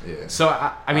 Yeah. Yeah. So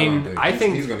I mean, I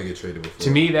think he's going to get traded before.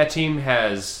 To me, that team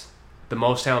has the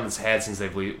most talent it's had since they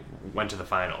went to the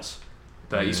finals,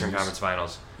 the Eastern Conference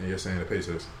Finals. And you're saying the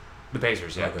Pacers? The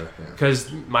Pacers, yeah. Okay, yeah.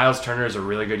 Because Miles Turner is a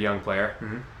really good young player.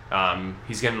 Mm-hmm.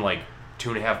 He's getting like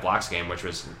 2.5 blocks a game, which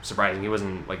was surprising. He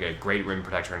wasn't like a great rim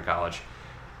protector in college.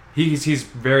 He's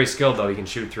very skilled though. He can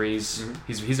shoot threes.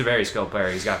 Mm-hmm. He's a very skilled player.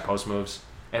 He's got post moves,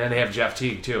 and then they have Jeff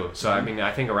Teague too. So I mean,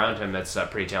 I think around him that's a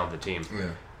pretty talented team.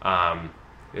 Yeah.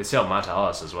 They still have Monta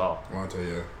Ellis as well. Monta,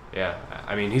 yeah. Yeah,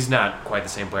 I mean he's not quite the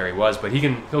same player he was, but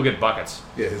he'll get buckets.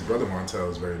 Yeah, his brother Montel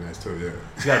is very nice too.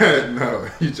 Yeah. No,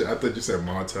 I thought you said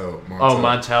Montel. Oh,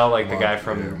 Montel, like the guy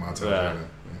from Montel.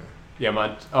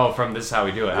 From This Is How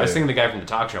We Do It. Yeah. I was thinking the guy from the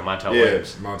talk show, Montel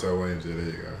Williams. Montel Williams. Yeah, there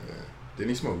you go. Yeah. Didn't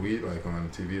he smoke weed like on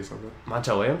TV or something?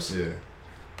 Montel Williams? Yeah.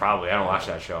 Probably. I don't watch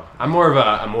that show. I'm more of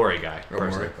a Maury guy,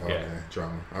 personally. Oh, yeah.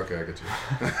 Drama. Okay, I get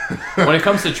you. When it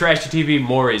comes to trashy TV,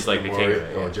 Maury's like the king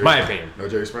of it. My opinion. No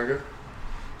Jerry Springer?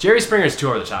 Jerry Springer's two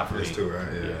over the top for me. It's two,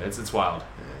 right? Yeah. It's wild.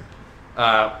 Yeah.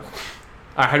 All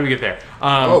right, how do we get there? But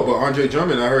Andre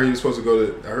Drummond, I heard he was supposed to go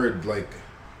to. I heard like.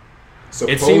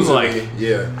 It seemed like.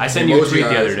 Yeah. I sent you a tweet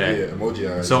the other day. Yeah, emoji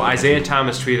eyes. So Isaiah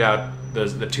Thomas tweeted out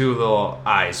the two little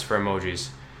eyes for emojis.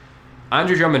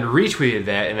 Andre Drummond retweeted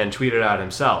that and then tweeted out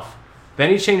himself.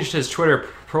 Then he changed his Twitter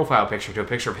profile picture to a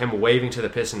picture of him waving to the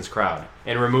Pistons crowd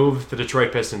and removed the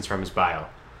Detroit Pistons from his bio.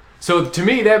 So to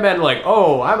me, that meant like,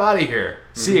 oh, I'm out of here.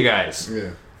 See you guys.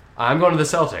 Yeah. I'm going to the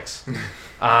Celtics.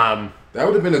 That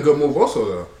would have been a good move also,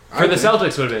 though. For the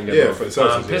Celtics, would have been a good move. For the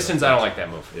Celtics. Pistons, I don't like that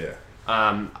move. Yeah.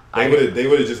 They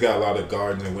would have just got a lot of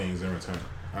guards and wings in return.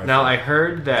 I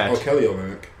heard that. Oh, Kelly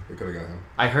Olynyk. They could have got him.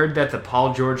 I heard that the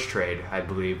Paul George trade, I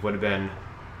believe, would have been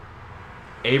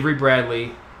Avery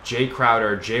Bradley, Jay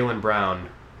Crowder, Jaylen Brown,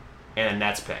 and a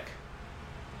Nets pick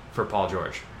for Paul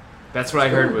George. That's what I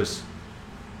heard was.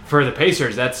 For the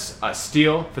Pacers, that's a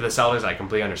steal. For the Celtics, I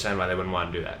completely understand why they wouldn't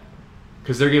want to do that.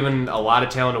 Because they're giving a lot of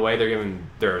talent away. They're giving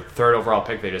their third overall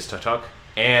pick they just took.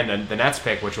 And the Nets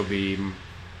pick, which will be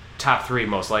top 3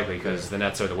 most likely because the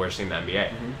Nets are the worst team in the NBA.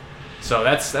 Mm-hmm. So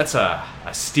that's a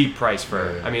steep price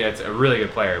for... Yeah. I mean, it's a really good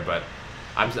player, but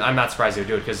I'm not surprised they would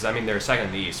do it because, I mean, they're second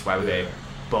in the East. Why would they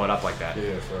blow it up like that?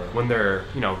 Yeah, when they're,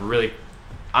 really...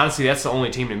 Honestly, that's the only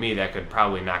team to me that could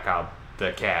probably knock out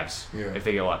the Cavs if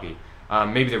they get lucky.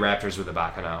 Maybe the Raptors with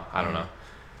Ibaka now. I don't know.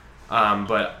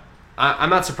 But I'm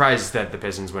not surprised that the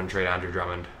Pistons wouldn't trade Andre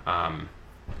Drummond.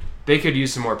 They could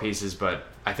use some more pieces, but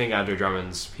I think Andre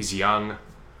Drummond's... He's young.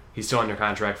 He's still under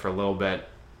contract for a little bit.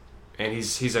 And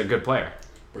he's a good player.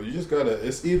 But you just gotta...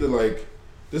 It's either like...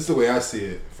 This is the way I see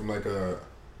it from like a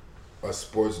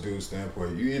sports dude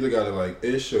standpoint. You either gotta like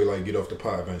ish or like get off the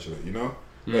pot eventually, you know?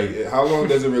 Like how long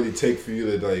does it really take for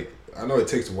you to like... I know it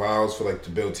takes whiles for like to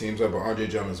build teams up, but Andre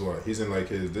Drummond's what? He's in like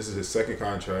this is his second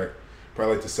contract,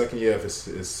 probably like the second year of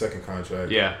his second contract.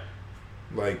 Yeah.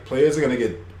 Like players are gonna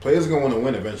want to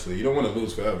win eventually. You don't want to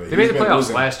lose forever. They made the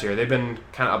playoffs last year. They've been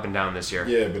kind of up and down this year.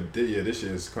 Yeah, but this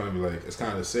year is gonna be like it's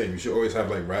kind of the same. You should always have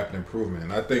like rapid improvement.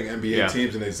 And I think NBA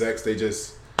teams and execs they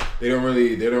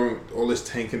don't all this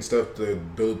tanking stuff to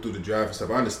build through the draft and stuff.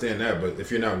 I understand that, but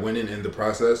if you're not winning in the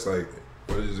process, like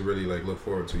what does it really like look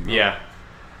forward to? You know? Yeah.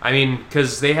 I mean,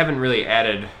 because they haven't really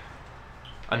added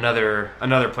another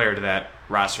player to that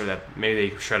roster that maybe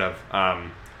they should have.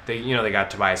 They got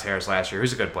Tobias Harris last year,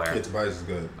 who's a good player. Yeah, Tobias is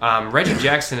good. Reggie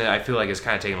Jackson, I feel like, is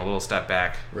kind of taking a little step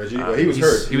back. Reggie, well, he was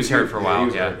hurt. He was hurt for a while. He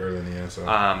was hurt early in the year. So.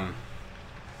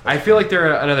 I feel like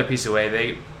they're another piece away.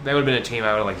 They would have been a team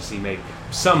I would like to see make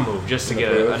some move just to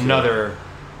get another,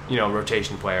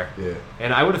 rotation player. Yeah.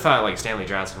 And I would have thought like Stanley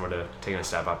Johnson would have taken a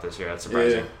step up this year. That's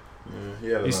surprising.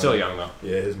 Yeah, he's still young though.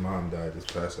 Yeah, his mom died this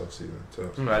past offseason. So.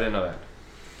 I didn't know that.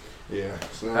 Yeah.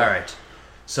 So. All right.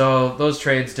 So those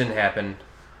trades didn't happen.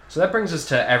 So that brings us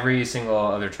to every single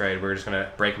other trade. We're just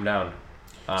gonna break them down.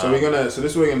 So this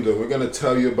is what we're gonna do. We're gonna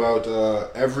tell you about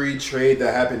every trade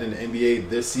that happened in the NBA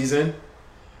this season.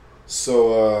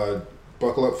 So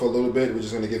buckle up for a little bit. We're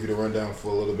just gonna give you the rundown for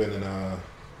a little bit, and we're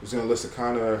just gonna let it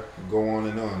kind of go on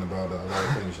and on about a lot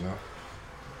of things,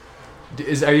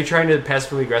 Are you trying to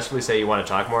passively aggressively say you want to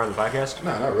talk more on the podcast?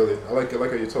 No, not really. I like how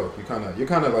you talk. You're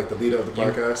kind of like the leader of the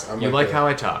podcast. You like how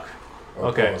I talk. Oh,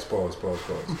 okay. Pause.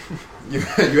 you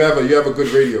have a good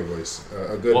radio voice,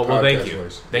 a good podcast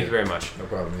voice. Thank you very much. No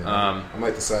problem. Yeah. I'm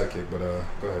like the sidekick, but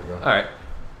go ahead, go. All right.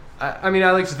 I mean,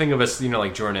 I like to think of us,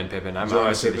 like Jordan and Pippen. I'm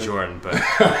obviously the Jordan, but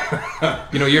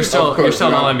you're still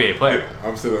an All NBA player.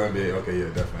 I'm still an NBA. Okay, yeah,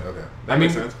 definitely. Okay, that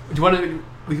makes sense.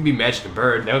 We can be Magic and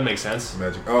Bird. That would make sense.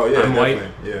 Magic. Oh yeah, I'm definitely.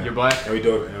 white. Yeah. You're black. And we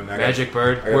do it. Magic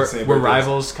Bird. We're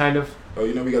rivals, kind of. Oh,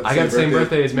 you know we got. I got the same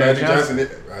birthday as Magic Johnson.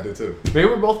 I do too. Maybe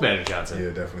we're both Magic Johnson. Yeah,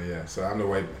 definitely. Yeah. So I'm the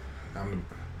white.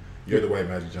 You're the white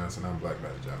Magic Johnson. I'm black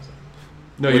Magic Johnson.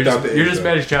 No, you're just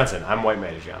Magic Johnson. I'm white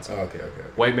Magic Johnson. Oh, okay.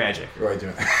 White Magic. White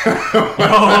Johnson.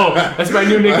 Oh, that's my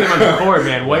new nickname on the court,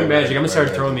 man. White Magic. I'm gonna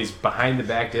start throwing these behind the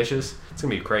back dishes. It's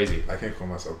gonna be crazy. I can't call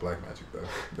myself Black Magic though.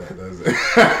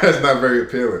 That's not very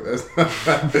appealing. All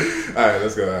right,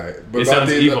 let's go. All right, but it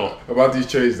sounds evil. About these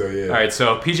trades though, yeah. All right,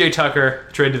 so PJ Tucker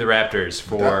traded to the Raptors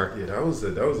for. That was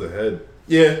a head.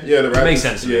 Yeah, the Raptors. It makes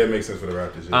sense. Yeah, it makes sense for the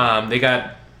Raptors. Yeah. They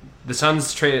got. The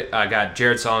Suns got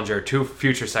Jared Sullinger, 2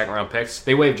 future second-round picks.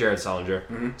 They waived Jared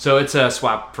Sullinger. So it's a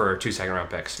swap for 2 second-round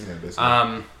picks. Yeah,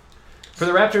 basically. For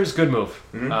the Raptors, good move.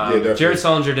 Yeah, Jared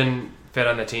Sullinger didn't fit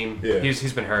on the team. Yeah.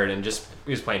 He's been hurt and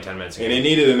he was playing 10 minutes a game. And they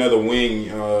needed another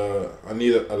wing,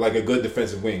 like a good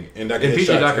defensive wing. And that can And hit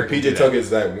PJ shots. Tucker And PJ Tucker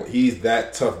is he's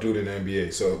that tough dude in the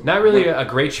NBA. So not really a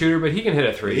great shooter, but he can hit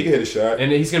a 3. He can hit a shot.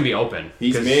 And he's going to be open.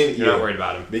 You're not worried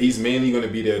about him. But he's mainly going to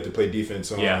be there to play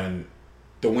defense on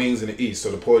the wings in the East. So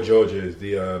the Paul Georges,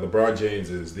 the LeBron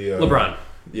Jameses, the LeBron.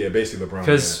 Yeah, basically LeBron.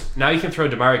 Because now you can throw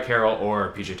DeMar Carroll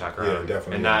or PJ Tucker on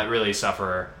definitely, and not really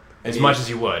suffer as much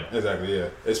as you would. Exactly, yeah.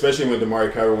 Especially when DeMar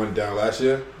Carroll went down last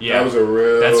year. Yeah. That was a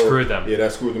real... That screwed them. Yeah,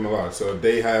 that screwed them a lot. So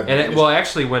they have...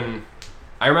 Actually, when...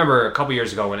 I remember a couple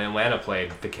years ago when Atlanta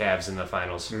played the Cavs in the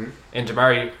finals, and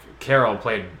DeMar Carroll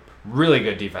played really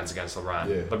good defense against LeBron.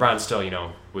 Yeah. LeBron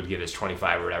still, would get his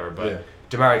 25 or whatever, but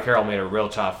DeMar Carroll made it real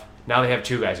tough. Now they have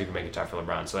 2 guys who can make it tough for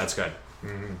LeBron, so that's good.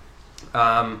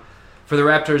 For the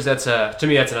Raptors, to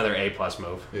me that's another A+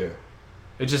 move. Yeah.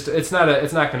 It's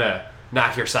not gonna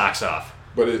knock your socks off.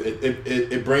 But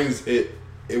it brings it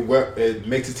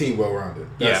makes the team well rounded.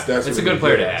 That's it's a good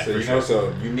player to add.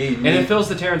 So you need and it fills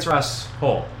the Terrence Ross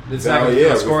hole. It's not gonna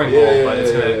fill a scoring hole, but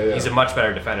he's a much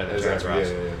better defender than Terrence Ross.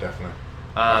 Yeah, definitely.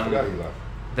 I forgot he left.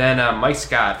 Then Mike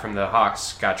Scott from the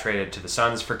Hawks got traded to the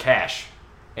Suns for cash.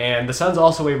 And the Suns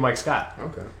also waived Mike Scott.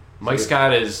 Okay. Mike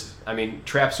Scott is,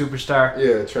 trap superstar.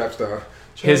 Yeah, trap star.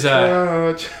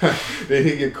 Did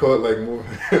he get caught like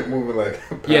moving like?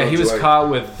 Yeah, he was caught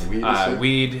with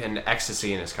weed and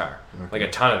ecstasy in his car, like a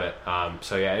ton of it.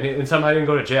 And somehow he didn't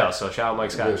go to jail. So shout out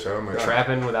Mike Scott. Yeah, shout out Mike Scott.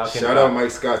 Trapping without getting Shout out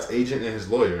Mike Scott's agent and his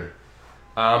lawyer.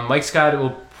 Mike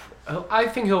Scott I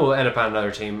think he'll end up on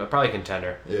another team, probably a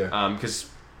contender. Yeah. Because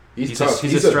he's tough.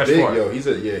 He's a stretch forward. Yo,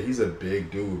 he's a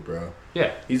big dude, bro.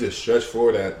 Yeah. He's a stretch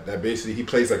forward that basically he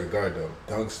plays like a guard though.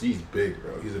 Dunks, he's big,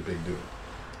 bro. He's a big dude.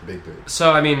 Big dude.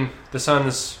 So the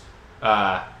Suns,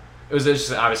 it was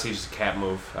just obviously just a cap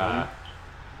move. Kind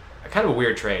of a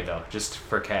weird trade though, just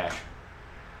for cash.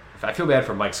 I feel bad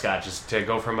for Mike Scott just to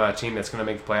go from a team that's going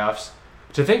to make the playoffs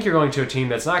to think you're going to a team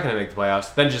that's not going to make the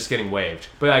playoffs, then just getting waived.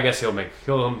 But I guess he'll be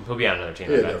on another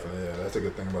team. Yeah, definitely. Yeah, that's a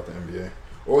good thing about the NBA.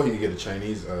 Or he can get a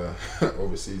Chinese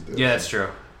overseas deal. Yeah, that's true.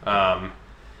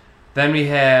 Then we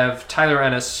have Tyler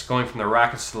Ennis going from the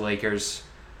Rockets to the Lakers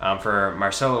for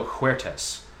Marcelo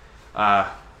Huertas.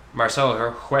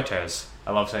 Marcelo Huertas,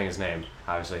 I love saying his name,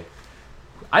 obviously.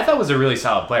 I thought was a really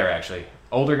solid player, actually.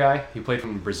 Older guy. He played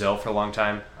from Brazil for a long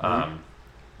time.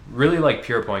 Really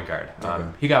pure point guard.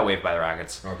 He got waived by the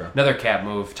Rockets. Okay. Another cap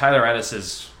move. Tyler Ennis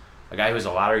is a guy who's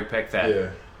a lottery pick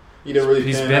that he didn't really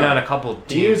he's been on a couple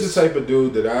teams. He is the type of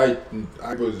dude that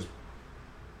I was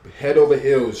head over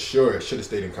heels sure should have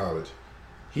stayed in college.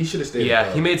 He should have stayed in college.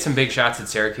 Yeah, he made some big shots at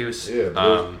Syracuse. Yeah,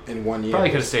 but in 1 year. Probably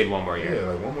could have stayed one more year.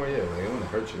 Yeah, one more year. It wouldn't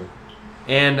hurt you.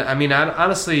 And,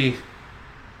 honestly,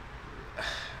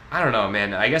 I don't know,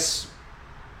 man. I guess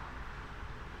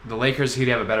the Lakers, he'd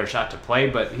have a better shot to play,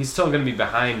 but he's still going to be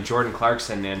behind Jordan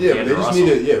Clarkson and D'Angelo Russell.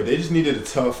 They just needed a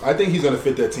tough. I think he's going to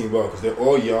fit that team well because they're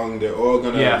all young. They're all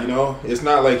going to, it's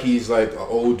not like he's like an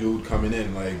old dude coming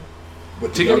in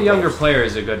to get a younger player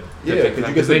is a good thing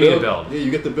because they need to build. Yeah,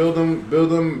 you get to build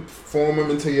them, form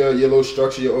them into your little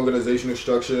structure, your organizational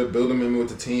structure, build them in with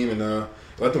the team, and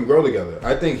let them grow together.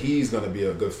 I think he's going to be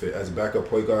a good fit as a backup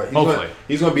point guard.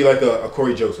 He's going to be like a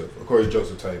Corey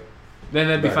Joseph type. Then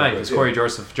that'd be fine because Corey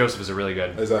Joseph is a really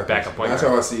good backup point guard. That's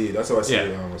how I see it. What's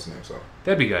the name? So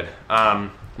that'd be good.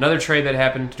 Another trade that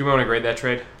happened. Do we want to grade that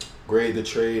trade? Grade the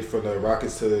trade from the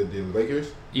Rockets to the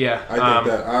Lakers? Yeah. I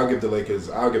think that I'll give the Lakers.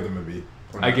 I'll give them a B.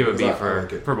 I give a B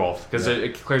for both because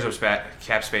it clears up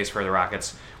cap space for the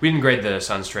Rockets. We didn't grade the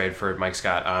Suns trade for Mike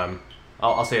Scott.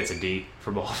 I'll say it's a D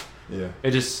for both. Yeah.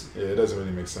 It doesn't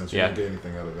really make sense. You don't get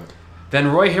anything out of it. Then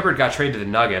Roy Hibbert got traded to the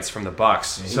Nuggets from the Bucks.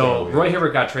 So Roy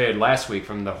Hibbert got traded last week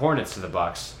from the Hornets to the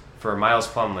Bucks for Miles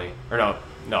Plumlee. Or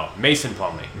no, Mason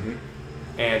Plumlee.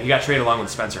 And he got traded along with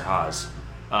Spencer Hawes.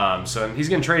 So he's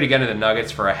going to trade again to the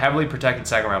Nuggets for a heavily protected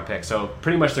second-round pick. So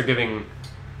pretty much they're giving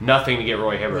nothing to get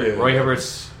Roy Hibbert. Yeah, Roy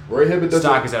Hibbert's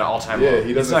stock is at an all-time low. Yeah,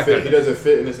 he doesn't fit. He doesn't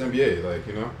fit in this NBA. Like,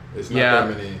 you know, it's not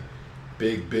that many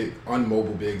big,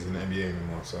 unmobile bigs in the NBA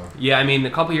anymore. So yeah, I mean,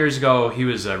 a couple years ago he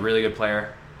was a really good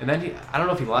player, and then I don't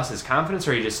know if he lost his confidence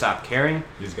or he just stopped caring.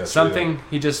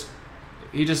 He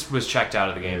just was checked out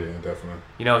of the game. Yeah, definitely.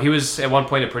 You know, he was at one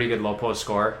point a pretty good low post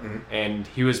scorer, and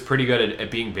he was pretty good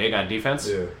at being big on defense.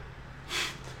 Yeah.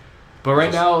 But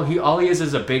right now, all he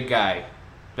is a big guy.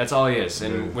 That's all he is.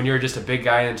 And when you're just a big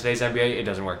guy in today's NBA, it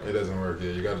doesn't work. It doesn't work.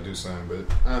 Yeah, you got to do something.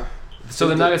 But so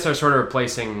the Nuggets are sort of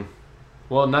replacing.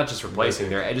 Well, not just replacing.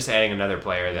 They're just adding another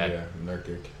player.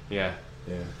 Nurkic. Yeah.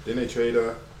 Yeah. Didn't they trade?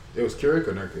 It was Keurig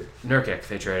or Nurkic? Nurkic.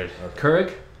 They traded. Okay.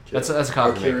 Keurig. That's a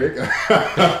compliment.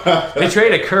 Keurig. They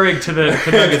traded Keurig to the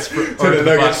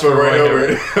Nuggets for Roy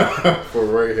Hibbert. For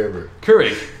Roy Hibbert.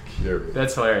 Keurig.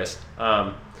 That's hilarious.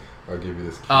 I'll give you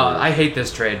this. I hate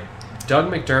this trade.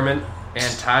 Doug McDermott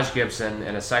and Taj Gibson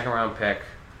and a second-round pick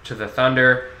to the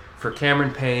Thunder for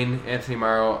Cameron Payne, Anthony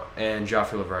Morrow, and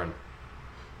Joffrey Laverne.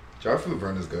 Joffrey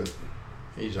Laverne is good.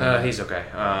 He's okay.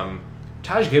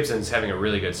 Taj Gibson's having a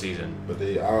really good season. But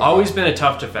always been a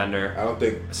tough defender. I don't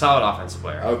think a solid offensive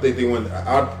player. I don't think they want.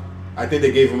 I think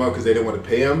they gave him up because they didn't want to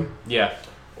pay him. Yeah.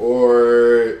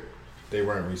 Or they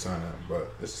weren't re-signing him.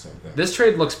 But it's the same thing. This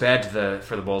trade looks bad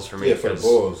for the Bulls for me. Yeah, for the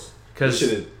Bulls. Because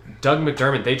Doug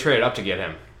McDermott, they traded up to get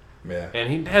him. Yeah.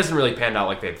 And he hasn't really panned out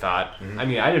like they thought. Mm-hmm. I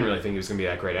mean, I didn't really think he was going to be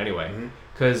that great anyway.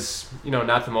 Because,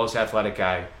 not the most athletic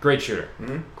guy. Great shooter.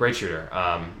 Great shooter.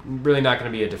 Really not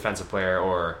going to be a defensive player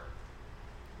or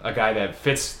a guy that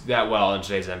fits that well in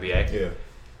today's NBA. Yeah.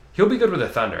 He'll be good with the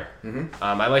Thunder.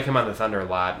 I like him on the Thunder a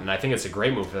lot, and I think it's a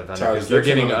great move for the Thunder because they're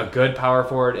getting a good power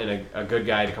forward and a good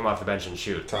guy to come off the bench and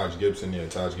shoot. Taj Gibson. I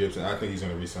think he's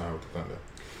going to re-sign with the Thunder.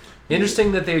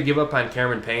 Interesting that they would give up on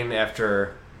Cameron Payne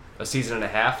after a season and a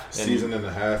half.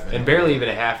 And barely even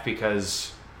a half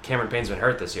because Cameron Payne's been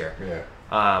hurt this year.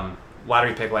 Yeah.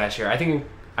 Lottery pick last year. I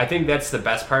think that's the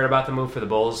best part about the move for the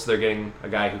Bulls. They're getting a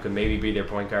guy who could maybe be their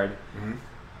point guard.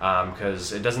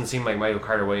 Because it doesn't seem like Michael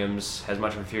Carter-Williams has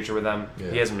much of a future with them.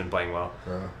 Yeah. He hasn't been playing well.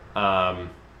 And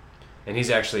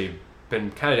he's actually been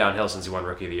kind of downhill since he won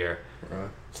Rookie of the Year.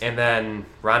 And then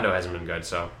Rondo hasn't been good,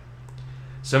 so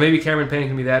maybe Cameron Payne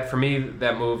can be that. For me,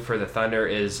 that move for the Thunder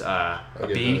is a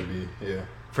B. A B. Yeah.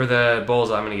 For the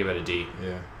Bulls, I'm going to give it a D.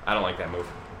 Yeah. I don't like that move.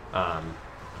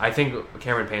 I think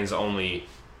Cameron Payne's the only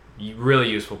really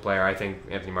useful player. I think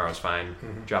Anthony Morrow's fine.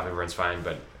 Joffrey Laverne's fine,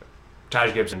 but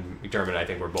Taj Gibson and McDermott, I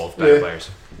think, were both better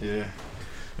players. Yeah.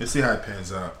 Let's see how it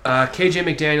pans out. KJ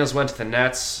McDaniels went to the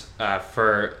Nets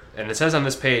for, and it says on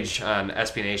this page on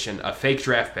SB Nation, a fake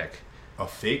draft pick. A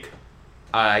fake?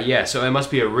 Yeah, so it must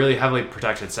be a really heavily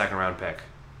protected second-round pick,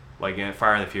 like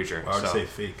far in the future. I would say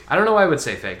fake. I don't know why I would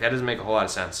say fake. That doesn't make a whole lot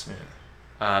of sense.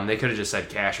 Yeah. They could have just said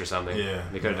cash or something. Yeah.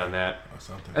 They could have done that. Or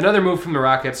something. Another move from the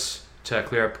Rockets to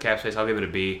clear up cap space, I'll give it a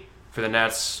B. For the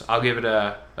Nets, I'll give it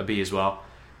a B as well.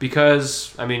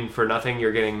 Because, I mean, for nothing,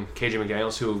 you're getting KJ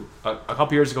McDaniels, who a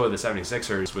couple years ago with the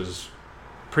 76ers was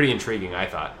pretty intriguing, I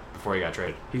thought, before he got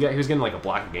traded. He was getting like a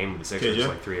block a game with the Sixers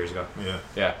like 3 years ago. Yeah.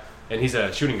 Yeah. And he's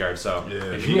a shooting guard, so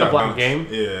if he you got a block bounce. Game,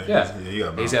 he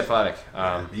got he's athletic.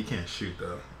 He can't shoot,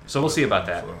 though. So we'll see about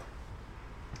that.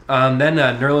 Then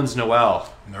Nerlens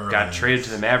Noel got traded to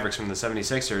the Mavericks from the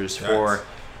 76ers for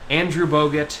Andrew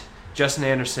Bogut, Justin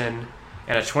Anderson,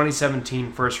 and a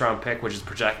 2017 first-round pick, which is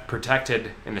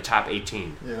protected in the top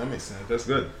 18. Yeah, that makes sense. That's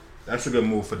good. That's a good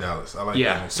move for Dallas. I like that.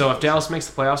 Yeah, so if Dallas makes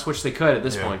the playoffs, which they could at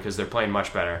this point because they're playing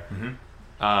much better,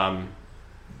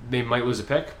 they might lose a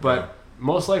pick, but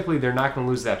most likely they're not going to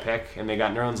lose that pick, and they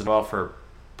got Nerlens Noel for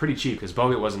pretty cheap because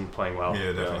Bogut wasn't playing well.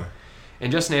 Yeah, definitely. Really.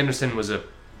 And Justin Anderson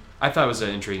I thought was an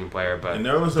intriguing player, but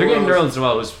they're Nerlens getting Nerlens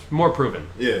Noel, who's more proven.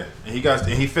 Yeah, and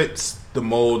he fits the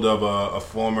mold of a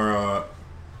former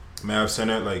Mavs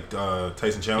center like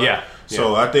Tyson Chandler. Yeah.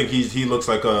 So I think he looks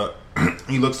like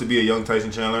he looks to be a young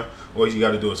Tyson Chandler. All you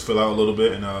got to do is fill out a little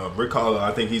bit. And Rick Carlisle,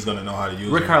 I think he's going to know how to use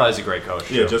him. Rick Carlisle's a great coach.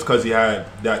 Yeah, just because he had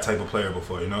that type of player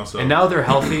before, So and now they're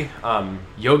healthy.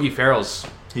 Yogi Ferrell's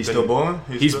still balling.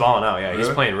 He's balling out. Yeah, really?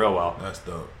 He's playing real well. That's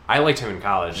dope. I liked him in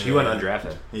college. He went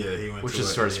undrafted. Yeah, he went. Which is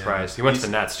sort of surprised. He went to the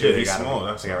Nets too. Yeah, he's small.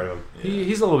 They got rid of him. Yeah.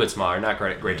 He's a little bit smaller, not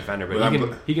great defender,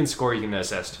 but he can score. He can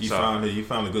assist. You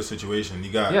found a good situation. He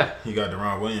got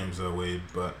Deron Williams Wade,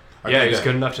 but he was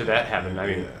good enough to that happen. I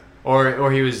mean,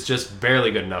 or he was just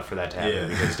barely good enough for that to happen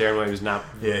because Deron Williams was not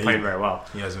playing very well.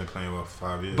 He hasn't been playing well for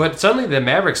 5 years. But suddenly the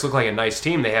Mavericks look like a nice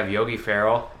team. They have Yogi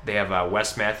Ferrell. They have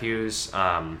Wes Matthews.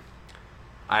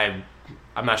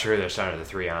 I'm not sure who they're starting at the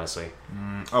 3, honestly.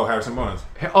 Harrison Barnes.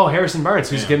 Harrison Barnes,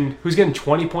 who's getting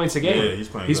 20 points a game.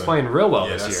 Yeah, he's playing real well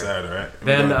this that's year. Sad, right?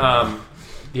 Then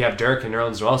you have Dirk and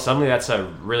Nerlens Noel. Suddenly, that's a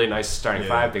really nice starting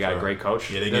 5. They got a great coach.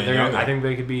 Yeah, they're getting younger. I think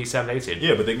they could be 7th, 8th seed.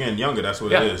 Yeah, but they're getting younger. That's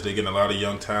what it is. They're getting a lot of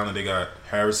young talent. They got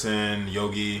Harrison,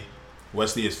 Yogi,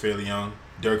 Wesley is fairly young.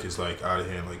 Dirk is like out of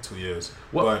here in like 2 years.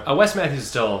 Well, Wes Matthews is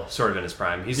still sort of in his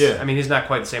prime. I mean, he's not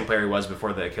quite the same player he was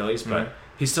before the Achilles, but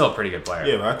he's still a pretty good player.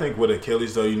 Yeah, but I think with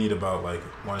Achilles though, you need about like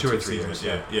 1 2 or 2 or 3 seasons.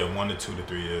 years. Yeah, 1 to 2 to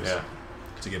 3 years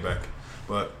to get back.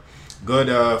 But good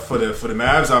for the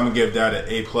Mavs. I'm gonna give that an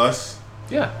A+.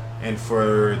 Yeah. And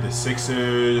for the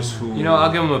Sixers,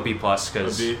 I'll give them a B+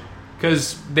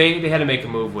 because they had to make a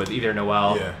move with either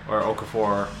Noel or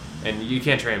Okafor, and you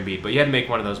can't trade Embiid, but you had to make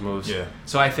one of those moves. Yeah.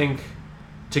 So I think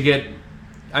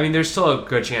there's still a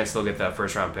good chance they'll get that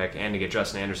first round pick and to get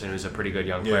Justin Anderson, who's a pretty good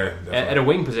young player, at a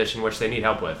wing position, which they need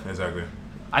help with. Exactly.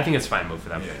 I think it's a fine move for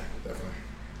them. Yeah, definitely.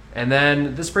 And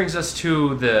then this brings us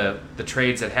to the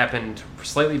trades that happened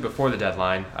slightly before the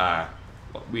deadline.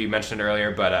 We mentioned it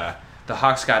earlier, but the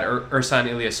Hawks got Ersan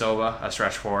Ilyasova, a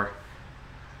stretch 4,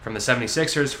 from the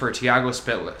 76ers for Tiago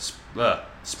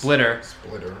Splitter,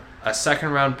 a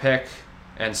second-round pick,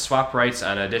 and swap rights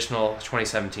on an additional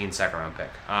 2017 second-round pick.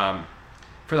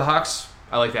 For the Hawks,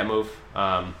 I like that move.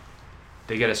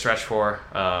 They get a stretch 4.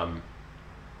 I'm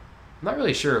not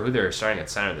really sure who they're starting at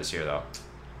center this year, though.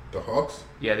 The Hawks?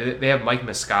 Yeah, they have Mike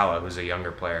Muscala, who's a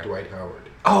younger player. Dwight Howard.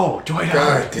 Oh, Dwight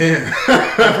Howard. God damn.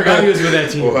 I forgot he was with that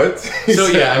team. What? So,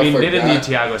 yeah, they didn't need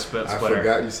Tiago Splitter. I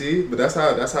forgot, you see? But that's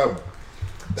how.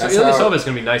 So Ilyasova is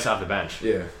going to be nice off the bench.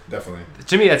 Yeah, definitely.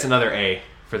 To me, that's another A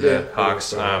for the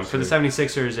Hawks. For the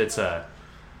 76ers, it's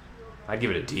I'd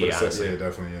give it a D, honestly. Yeah,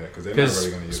 definitely, because they're not really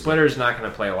going to use Splitter's not going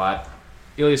to play a lot.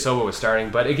 Ilyasova was starting,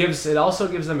 but it also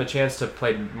gives them a chance to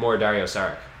play more Dario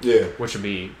Saric. Yeah. Which would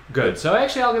be good. So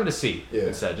actually, I'll give it a C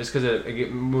instead, just because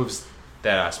it moves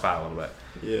that spot a little bit.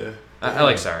 Yeah. I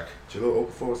like Saric. Jahlil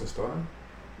Okafor was a star?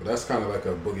 But that's kind of like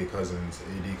a Boogie Cousins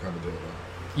AD kind of deal, though.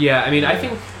 Yeah, I mean, I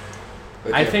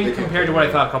think compared to what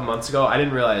I thought a couple months ago, I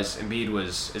didn't realize Embiid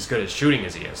was as good at shooting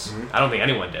as he is. Mm-hmm. I don't think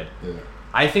anyone did. Yeah.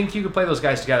 I think you could play those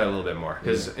guys together a little bit more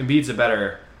because Embiid's a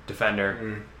better defender.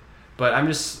 Mm. But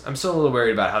I'm still a little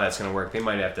worried about how that's going to work. They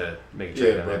might have to make a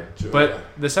trade down there. But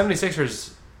the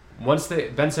 76ers,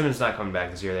 Ben Simmons not coming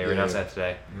back this year. They announced that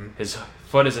today. Mm-hmm. His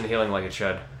foot isn't healing like it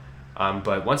should.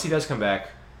 But once he does come back,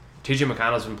 T.J.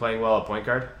 McConnell's been playing well at point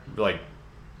guard, like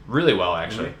really well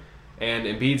actually. Mm-hmm. And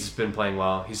Embiid's been playing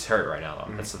well. He's hurt right now though.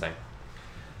 Mm-hmm. That's the thing.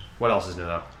 What else is new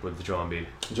though with Joel Embiid?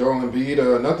 Joel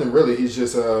Embiid, nothing really. He's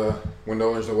just when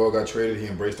Nerlens Noel got traded, he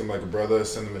embraced him like a brother.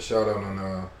 Sent him a shout out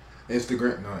on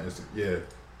Instagram.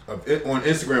 On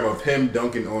Instagram of him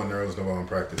dunking on Nerlens Noel in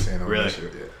practice, saying, really?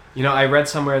 Shit, yeah. You know, I read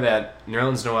somewhere that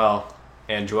Nerlens Noel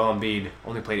and Joel Embiid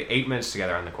only played 8 minutes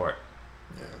together on the court.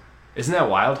 Yeah. Isn't that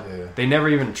wild? Yeah. They never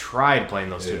even tried playing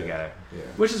those two together. Yeah.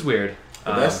 Which is weird.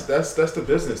 But that's the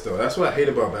business though. That's what I hate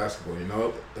about basketball. You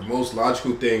know, the most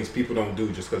logical things people don't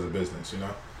do just because of business. You know.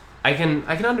 I can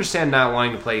understand not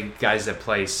wanting to play guys that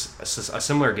play a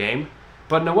similar game,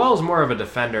 but Noel's more of a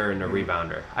defender and a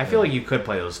rebounder. I feel like you could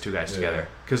play those two guys together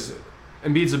because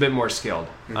Embiid's a bit more skilled.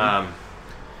 Mm-hmm.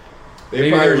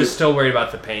 Maybe they're just still worried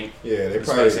about the paint. Yeah, they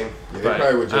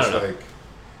probably would just like.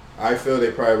 I feel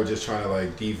they probably were just trying to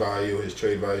like devalue his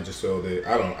trade value just so they.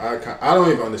 I don't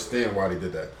even understand why they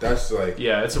did that. That's like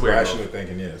it's a weird rational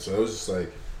thinking. Yeah, so it was just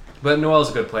like. But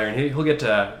Noel's a good player, and he'll get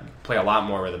to play a lot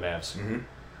more with the Mavs. Mm-hmm.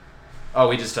 Oh,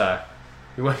 we just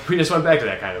went back to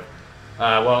that kind of.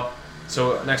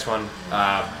 So next one,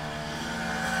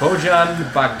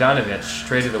 Bojan Bogdanovic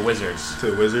traded the Wizards. To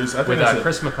the Wizards, I think with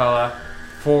Chris McCullough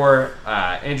for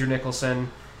Andrew Nicholson.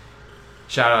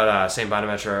 Shout out St.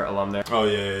 Bonaventure alum there. Oh,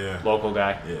 yeah. Local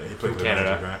guy. Yeah, he played from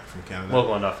Canada. Right? From Canada.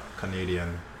 Local enough.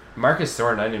 Canadian. Marcus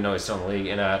Thornton, I didn't even know he's still in the league.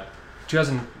 In a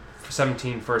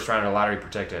 2017 first rounder lottery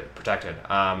protected.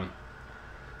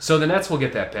 So the Nets will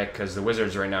get that pick because the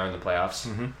Wizards right now are in the playoffs.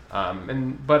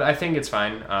 Mm-hmm. But I think it's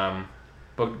fine.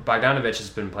 But Bogdanovic has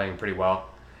been playing pretty well.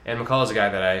 And McCullough's a guy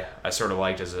that I sort of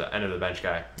liked as an end-of-the-bench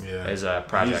guy. Yeah. As a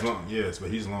project. He's long. Yes, but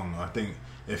he's long. I think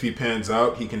if he pans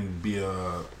out, he can be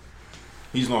a...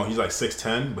 He's long. He's like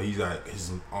 6'10", but he's got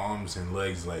his arms and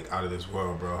legs like out of this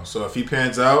world, bro. So if he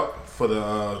pans out for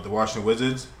the Washington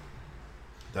Wizards,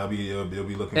 it'll be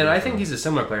looking. And I think he's a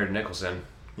similar player to Nicholson.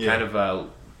 Yeah. Kind of,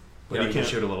 he can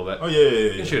shoot a little bit. Oh yeah.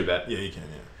 He can shoot a bit. Yeah, he can.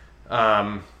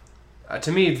 Yeah. To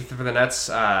me, for the Nets,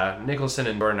 Nicholson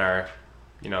and Jordan are,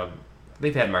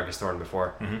 they've had Marcus Thornton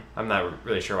before. Mm-hmm. I'm not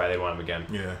really sure why they want him again.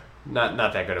 Yeah. Not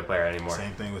that good a player anymore.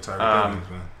 Same thing with Tyreek Evans,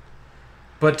 man.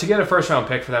 But to get a first-round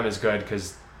pick for them is good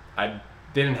because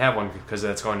they didn't have one because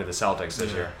that's going to the Celtics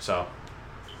this year. So.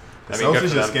 The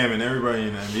Celtics just scamming everybody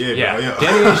in the NBA, yeah. bro. Yeah,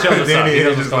 Danny Ainge shows us up. He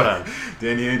knows what's going on.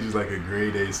 Danny Ainge is like a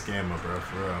grade A scammer, bro,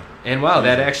 for real. And wow,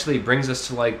 that actually brings us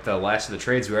to like the last of the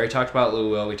trades. We already talked about Lou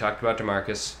Will. We talked about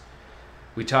Demarcus.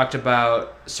 We talked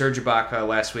about Serge Ibaka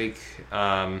last week.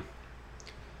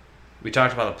 We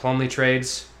talked about the Plumlee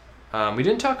trades. We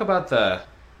didn't talk about the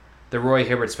Roy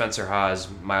Hibbert, Spencer Hawes,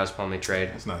 Miles Plumlee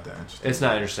trade. It's not that interesting. It's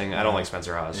not interesting. I don't like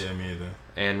Spencer Hawes. Yeah, me either.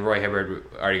 And Roy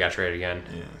Hibbert already got traded again.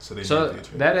 Yeah, so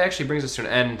that actually brings us to an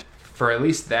end for at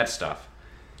least that stuff.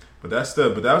 But that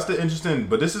was the interesting.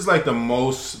 But this is like the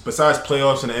most, besides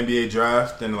playoffs and the NBA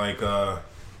draft and like the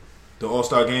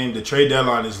All-Star game. The trade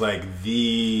deadline is like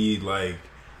it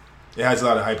has a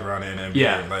lot of hype around it in the NBA.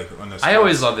 Yeah, like on the I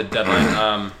always love the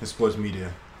deadline. In sports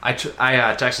media. I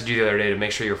texted you the other day to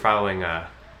make sure you're following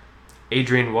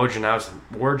Adrian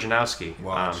Wojnarowski.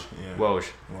 Woj.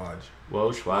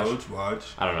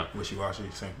 I don't know. Wishy-washy,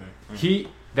 same thing.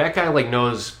 That guy like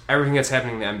knows everything that's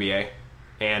happening in the NBA,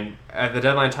 and at the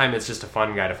deadline time, it's just a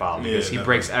fun guy to follow because he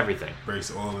breaks everything. Breaks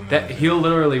all in that. He'll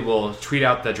literally will tweet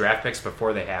out the draft picks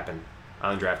before they happen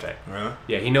on the draft day. Really?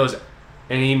 Yeah, he knows it.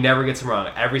 And he never gets them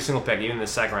wrong. Every single pick, even in the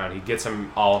second round, he gets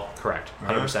them all correct,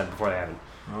 100% before they happen.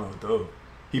 Oh, dope.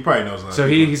 He probably knows a lot. So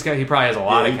he probably has a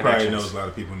lot of connections. He probably knows a lot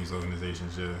of people in these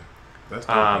organizations. Yeah, that's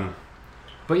dope.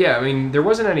 But yeah, I mean, there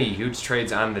wasn't any huge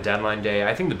trades on the deadline day.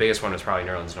 I think the biggest one was probably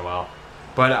Nerlens Noel.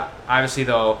 But obviously,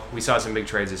 though, we saw some big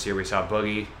trades this year. We saw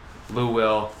Boogie, Lou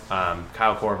Will,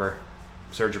 Kyle Korver,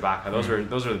 Serge Ibaka.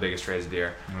 Those were the biggest trades of the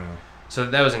year. So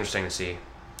that was interesting to see.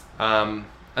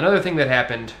 Another thing that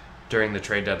happened during the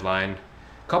trade deadline,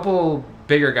 a couple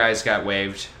bigger guys got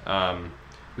waived.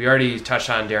 We already touched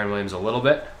on Darren Williams a little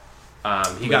bit.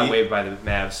 He got waived by the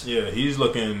Mavs. Yeah, he's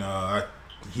looking.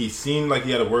 He seemed like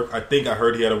he had to work. I think I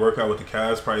heard he had a workout with the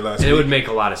Cavs probably last week. It would make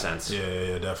a lot of sense.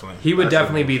 Yeah, definitely. He would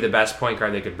definitely be the best point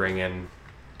guard they could bring in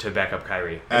to back up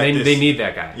Kyrie. And they need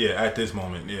that guy. Yeah, at this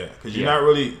moment, yeah. Because you're not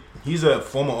really... He's a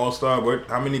former All-Star.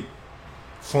 How many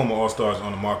former All-Stars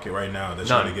on the market right now that's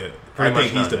trying to get... I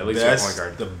think he's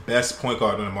the best point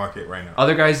guard on the market right now.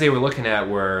 Other guys they were looking at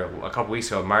were, a couple weeks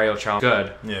ago, Mario Chalmers.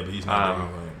 Good. Yeah, but he's not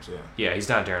Darren Williams. Yeah, he's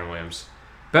not Darren Williams.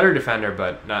 Better defender,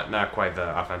 but not quite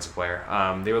the offensive player.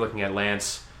 They were looking at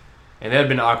Lance, and that had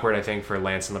been awkward, I think, for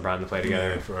Lance and LeBron to play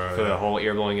together for the whole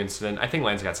ear blowing incident. I think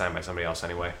Lance got signed by somebody else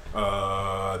anyway.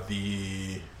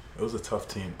 It was a tough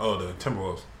team. Oh, the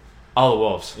Timberwolves. All the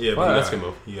Wolves. Yeah, well, that's a good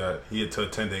move. He had a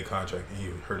 10-day contract and he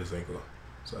hurt his ankle.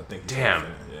 So I think. Damn.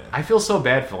 I feel so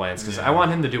bad for Lance because I want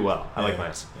him to do well. I like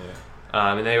Lance.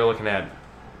 Yeah. And they were looking at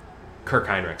Kirk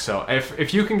Hendrix. So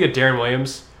if you can get Darren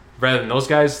Williams rather than those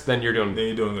guys, then you're doing. Then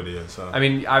you're doing good, yeah. So. I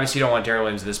mean, obviously, you don't want Darren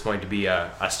Williams at this point to be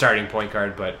a starting point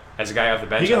guard, but as a guy off the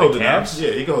bench, he can hold it down.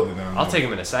 Yeah, he can hold it down. I'll take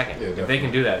him in a second. Yeah, if they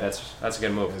can do that, that's a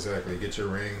good move. Exactly. Get your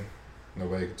ring.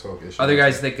 Nobody can talk issue. Other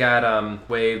guys that got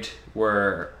waived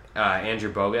were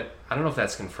Andrew Bogut. I don't know if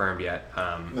that's confirmed yet.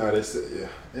 No, is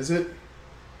it?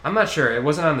 I'm not sure. It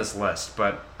wasn't on this list,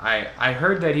 but I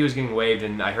heard that he was getting waived,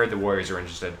 and I heard the Warriors were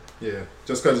interested. Yeah,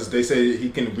 just because they say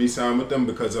he can re-sign with them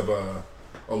because of a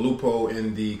loophole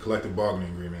in the collective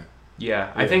bargaining agreement.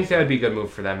 Yeah, I think that would be a good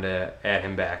move for them to add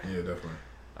him back. Yeah,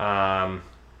 definitely.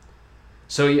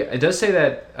 So yeah, it does say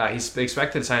that he's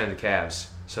expected to sign in the Cavs,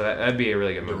 so that'd be a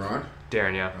really good move.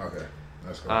 Darren, yeah. Okay,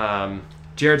 that's cool.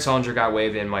 Jared Sullinger got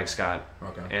waived and Mike Scott.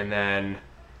 Okay. And then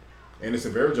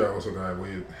Anderson Varejao also got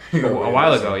waived. A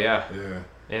while ago, yeah. Yeah.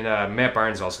 And Matt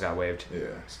Barnes also got waived. Yeah.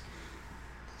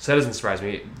 So that doesn't surprise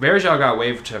me. Varejao got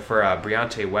waived for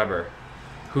Briante Weber,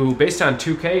 who, based on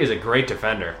 2K, is a great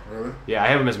defender. Really? Yeah, I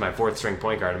have him as my fourth string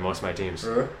point guard in most of my teams.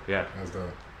 Really? Yeah. That's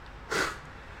dope.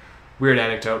 Weird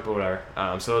anecdote, but whatever.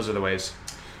 So those are the waves.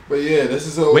 But yeah, this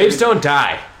is a... Waves don't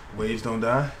die. Waves don't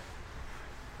die?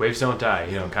 Waves don't die.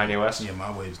 You know Kanye West? Yeah,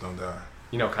 my waves don't die.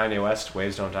 You know Kanye West,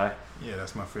 Waves Don't Die? Yeah,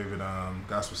 that's my favorite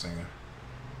gospel singer.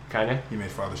 Kanye? He made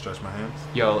Father Stretch My Hands.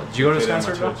 Yo, did you go to this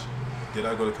concert? Did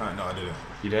I go to Kanye? No, I didn't.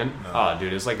 You didn't? No. Oh,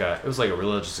 dude, it was like a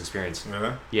religious experience.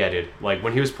 Really? Yeah, dude. Like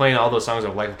when he was playing all those songs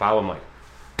of Life of Pablo, I'm like,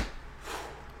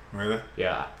 really?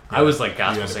 Yeah. I was like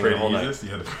gospel singing the whole night. You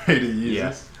had to pray to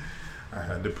Jesus. Yeah. I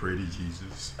had to pray to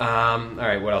Jesus. All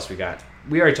right, what else we got?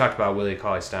 We already talked about Willie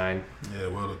Cauley-Stein. Yeah,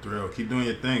 Will the Thrill. Keep doing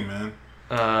your thing, man.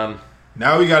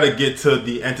 Now we got to get to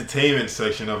the entertainment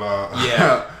section of our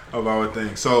of our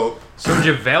thing. So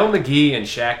JaVale McGee and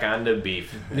Shaq on the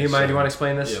beef. Nehemiah, do you want to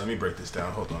explain this? Yeah, let me break this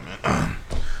down. Hold on, man.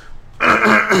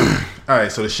 All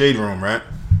right, so the shade room, right?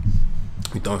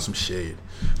 We throwing some shade.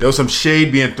 There was some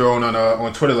shade being thrown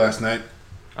on Twitter last night.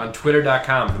 On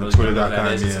Twitter.com, for those who don't know what that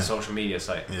Twitter.com, is, it's yeah. a social media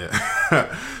site.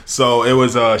 Yeah. So it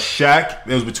was Shaq.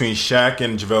 It was between Shaq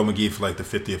and JaVale McGee for like the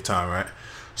 50th time, right?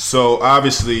 So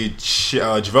obviously,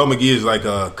 JaVale McGee is like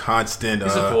a constant.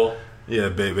 He's a fool. Yeah,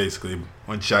 basically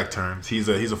on Shaq terms, he's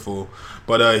a fool.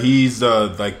 But he's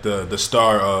like the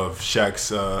star of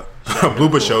Shaq's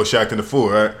blooper show, Shaq and the Fool,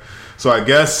 right? So I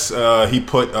guess he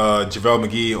put JaVale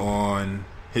McGee on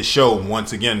his show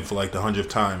once again for like the 100th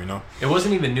time, you know? It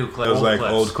wasn't even new clip. It was old like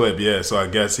clips. old clip, yeah. So I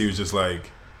guess he was just like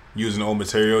using old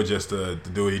material just to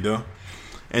do what he do.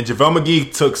 And JaVale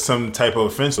McGee took some type of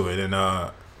offense to it and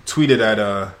tweeted at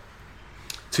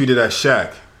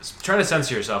Shaq. Try to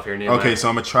censor yourself here, Neil. Okay, so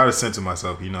I'm gonna try to censor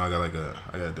myself. You know, I got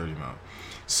a dirty mouth.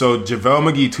 So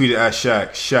JaVale McGee tweeted at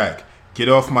Shaq, "Shaq, get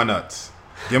off my nuts.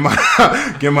 Get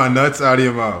my nuts out of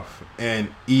your mouth." And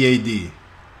EAD.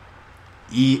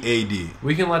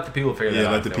 We can let the people figure that out. Yeah,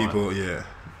 let the people. Yeah,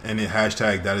 and then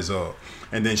hashtag that is all.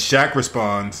 And then Shaq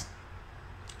responds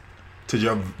to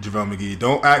JaVale McGee,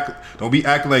 "Don't be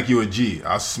acting like you a G.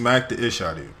 I'll smack the ish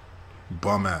out of you,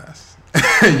 bum ass."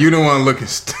 You don't want looking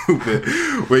stupid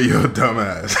with your dumb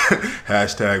ass.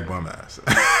 Hashtag bum ass.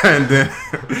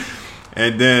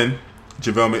 and then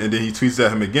JaVale, and then he tweets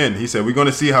at him again. He said, "We're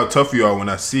gonna see how tough you are when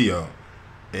I see you."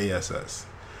 ASS.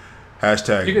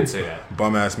 Hashtag you can say that.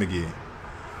 Bum ass McGee.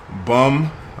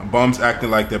 Bums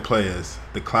acting like they're players.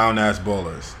 The clown ass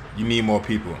ballers. You need more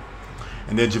people.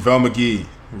 And then JaVale McGee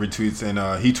retweets and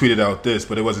he tweeted out this,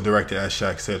 but it wasn't directed at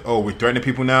Shaq. Said, "Oh, we're threatening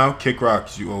people now? Kick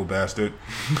rocks, you old bastard.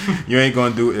 You ain't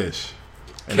gonna do ish."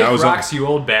 And Kick rocks, you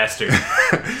old bastard.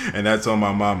 And that's on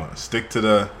my mama. Stick to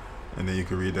the, and then you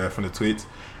can read that from the tweets.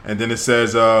 And then it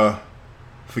says,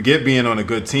 "Forget being on a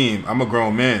good team. I'm a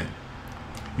grown man.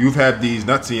 You've had these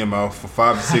nuts in your mouth for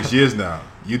 5 to 6 years now.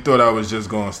 You thought I was just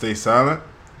gonna stay silent?"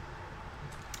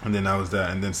 And then that was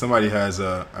that. And then somebody has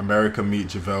America meet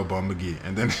JaVale Bum McGee.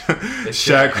 And then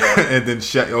Shaq, and then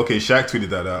Shaq, okay, Shaq tweeted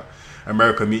that out.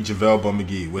 America meet JaVale Bum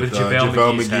McGee with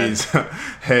JaVale McGee's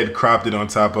head cropped it on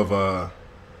top of a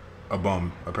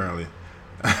bum, apparently.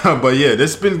 But yeah,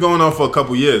 this has been going on for a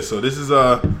couple years. So this is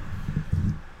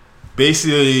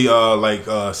basically like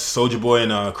Soulja Boy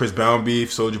and Chris Brown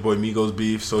beef, Soulja Boy Migos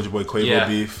beef, Soulja Boy Quavo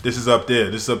beef. This is up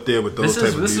there. This is up there with those type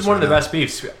of beefs. This is one of the best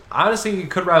beefs. Honestly, it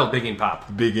could rival Biggie and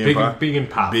Pop. Biggie and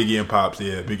Pop. Biggie and Pops.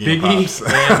 Yeah, Biggie and Pops. And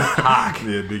Pac.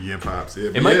 Yeah, Biggie and Pops.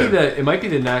 Yeah, It might be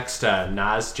the next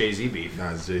Nas Jay-Z beef.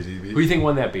 Nas Jay-Z beef. Who do you think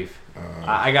won that beef?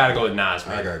 I gotta go with Nas,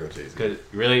 man. I gotta go Jay-Z.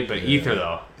 But Ether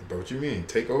though. But what you mean?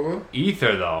 Takeover?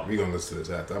 Ether though. We gonna listen to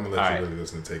this after. I'm gonna let you really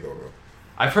listen to Takeover.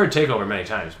 I've heard Takeover many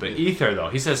times, but Ether though,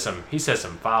 he says some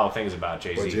foul things about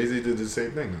Jay-Z. But Jay-Z did the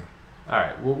same thing though. All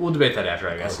right, we'll debate that after,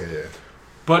 I guess. Okay, yeah.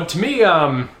 But to me,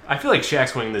 I feel like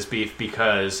Shaq's winning this beef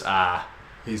because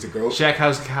he's the GOAT. Shaq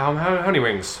has how many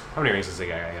rings? How many rings does the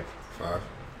guy have? 5.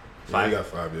 5. Yeah, he got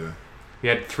 5. Yeah. He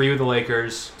had 3 with the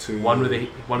Lakers, 2. 1 with the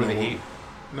Heat.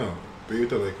 No, 3 with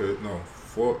the Lakers. No,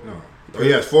 4. No. Oh,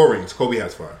 he has 4 rings. Kobe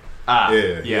has 5.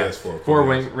 He has 4. 4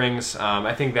 rings.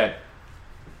 I think that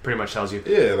pretty much tells you.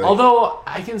 Yeah. Like, although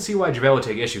I can see why JaVale would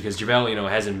take issue because JaVale,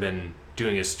 hasn't been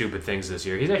doing his stupid things this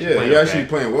year. He's actually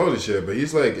playing well this year, but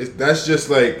he's like that's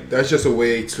just a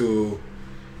way to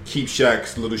keep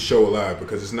Shaq's little show alive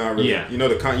because it's not really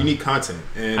you need content.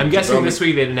 And I'm guessing this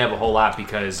week they didn't have a whole lot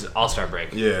because All-Star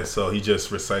break. Yeah, so he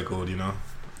just recycled,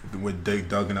 what they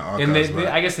dug in the archives. And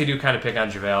I guess they do kind of pick on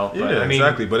JaVale. Yeah, but,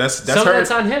 exactly. But that's some of that's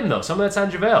on him though. Some of that's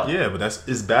on JaVale. Yeah, but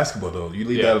it's basketball though. You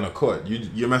leave that on the court.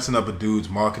 You're messing up a dude's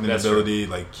marketing ability,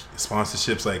 like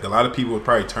sponsorships. Like a lot of people were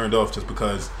probably turned off just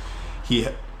because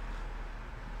the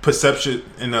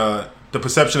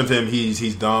perception of him,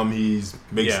 he's dumb. He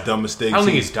makes dumb mistakes. I don't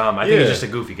think he's dumb. I think he's just a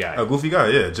goofy guy. A goofy guy,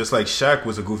 yeah. Just like Shaq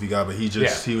was a goofy guy, but he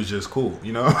was just cool,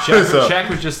 Shaq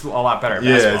was just a lot better at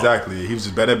basketball. Yeah, exactly. He was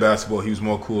just better at basketball. He was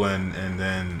more cool, and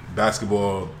then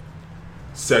basketball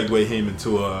segued him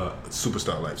into a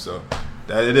superstar life. So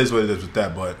that it is what it is with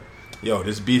that. But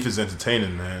this beef is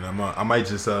entertaining, man. I might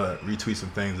just retweet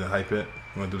some things and hype it.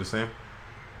 You want to do the same?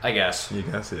 I guess. You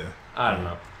guess, yeah. I don't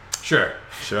know. Sure.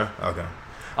 Okay.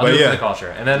 I'll do it for the culture.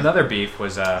 And then another beef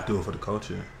was do it for the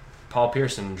culture. Paul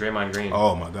Pierce and Draymond Green.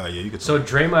 Oh my God, yeah, you could. So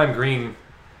Draymond Green,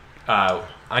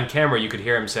 on camera, you could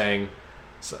hear him saying,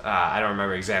 I don't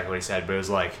remember exactly what he said, but it was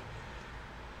like,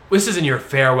 "This isn't your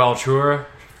farewell tour."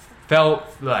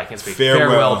 I can't speak.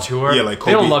 Farewell tour. Yeah, like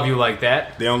Kobe. They don't love you like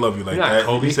that. They don't love you like You're not that.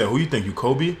 Kobe. He said, "Who you think you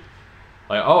Kobe?"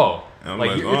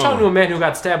 Like, you're talking to a man who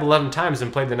got stabbed 11 times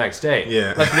and played the next day.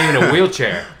 Yeah. Left being in a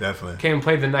wheelchair. Definitely. Came and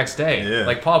played the next day. Yeah.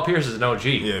 Like, Paul Pierce is an OG.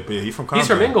 Yeah, but he's from Compton. He's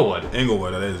from Inglewood.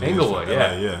 Inglewood, that is. Inglewood,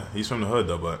 yeah. Yeah. He's from the hood,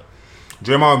 though, but...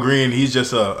 Draymond Green, he's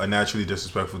just a naturally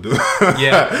disrespectful dude.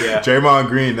 Yeah. Draymond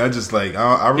Green, that's just like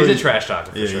I really. He's a trash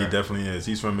talker. Yeah, for sure. he definitely is.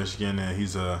 He's from Michigan, and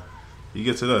he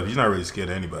gets it up. He's not really scared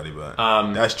of anybody, but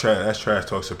that's trash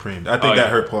talk supreme. I think that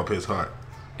hurt Paul Pierce's heart.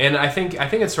 And I think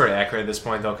it's sort of accurate at this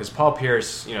point though, because Paul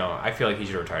Pierce, I feel like he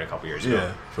should have retired a couple years ago.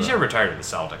 Yeah, he should have retired with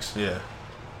the Celtics. Yeah,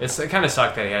 it kind of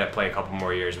sucked that he had to play a couple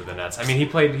more years with the Nets. I mean, he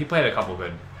played a couple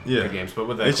good games, but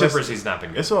with the Clippers, he's not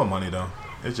been good. It's all money though.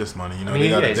 It's just money, I mean, they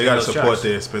got to support jobs.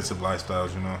 their expensive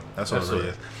lifestyles, That's what it really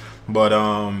is. But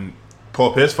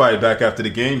Paul Pierce fired back after the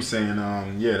game saying,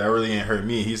 that really ain't hurt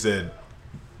me. He said,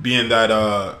 being that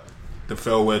the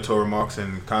farewell tour remarks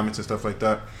and comments and stuff like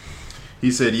that, he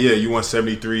said, yeah, you won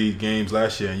 73 games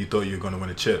last year and you thought you were going to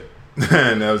win a chip.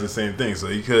 And that was the same thing. So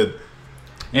you could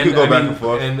go back and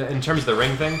forth. And in terms of the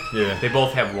ring thing, they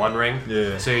both have one ring.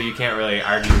 Yeah. So you can't really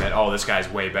argue that, this guy's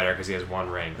way better because he has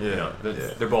one ring. Yeah.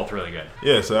 They're both really good.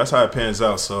 Yeah, so that's how it pans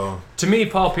out. So to me,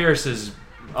 Paul Pierce is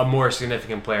a more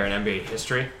significant player in NBA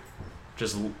history.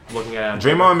 Just looking at him.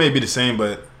 Draymond may be the same,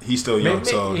 but he's still young,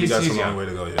 so he got some long young. way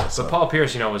to go. Yeah. So Paul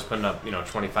Pierce, was putting up,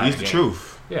 25. He's the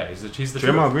truth. Yeah, he's the Draymond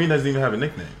truth. Green doesn't even have a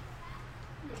nickname.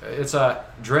 It's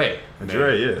Dre.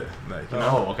 Dre, yeah. Like,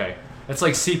 okay. It's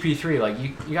like CP3. Like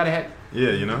you gotta have.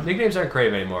 Yeah, Nicknames aren't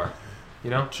creative anymore.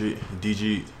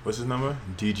 DG, what's his number?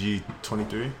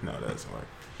 DG23? No, that doesn't work.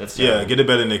 That's get a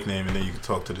better nickname and then you can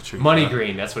talk to the truth. Money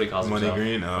Green, that's what he calls Money himself.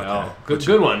 Green? Oh, okay.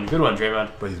 Good one,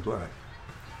 Draymond. But he's black.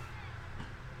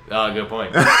 Good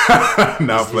point.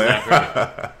 Not playing.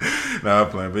 Not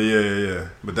playing. But yeah.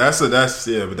 But that's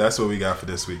what we got for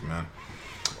this week, man.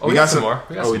 We got some more.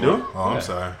 We do? Oh, I'm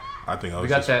sorry. I think I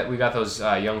was We got those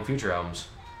Young Future albums.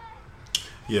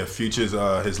 Yeah, Future's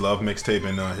his Love mixtape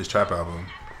and his trap album.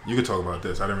 You could talk about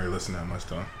this. I didn't really listen that much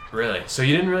though. Really? So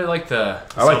you didn't really like the?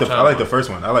 I like the first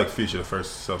one. I like Future, the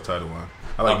first self-titled one.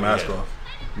 I like Mask Off.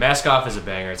 Mask Off is a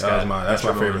banger. That's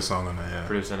my favorite song on there. Yeah.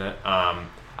 Producing it.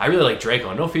 I really like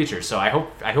Draco. No features. So I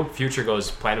hope Future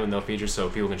goes platinum with no features, so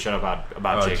people can shut up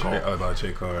about J. Cole. About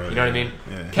J. Cole. Right? You know what I mean?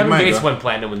 Yeah. Kevin Gates went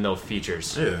platinum with no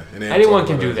features. Yeah. Anyone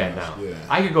can do that now. Yeah.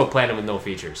 I could go platinum with no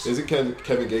features. Is it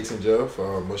Kevin Gates in jail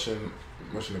for mushing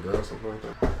the girl, something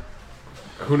like that?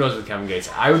 Who knows with Kevin Gates?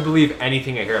 I would believe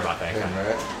anything I hear about that guy.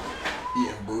 Right?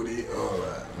 Eating booty, all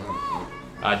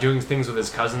that. Doing things with his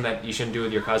cousin that you shouldn't do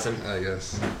with your cousin. I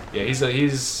guess. Yeah,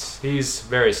 he's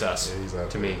very sus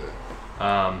to me.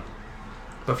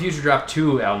 But Future dropped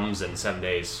 2 albums in 7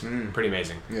 days. Pretty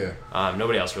amazing. Yeah.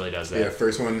 Nobody else really does that. Yeah,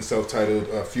 first one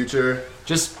self-titled Future.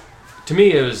 Just to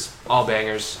me, it was all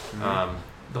bangers.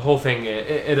 The whole thing,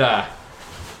 it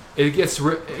gets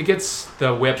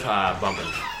the whip bumping.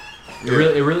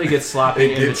 It really gets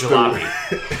sloppy in the jalopy.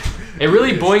 It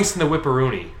really boinks in the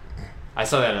whipperoony. I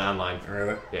saw that online.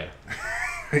 Really? Yeah.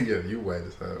 Yeah, you white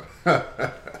as hell.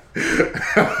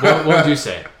 What would you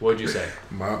say? What would you say?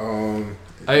 My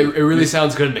It really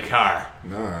sounds good in the car.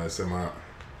 Nah, I said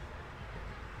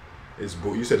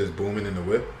you said it's booming in the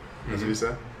whip. That's what you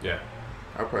said. Yeah.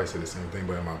 I probably say the same thing,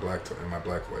 but in my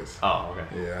black voice. Oh,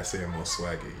 okay. Yeah, I say it more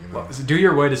swaggy. Well, so do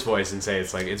your whitest voice and say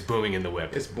it's booming in the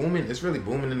whip. It's booming. It's really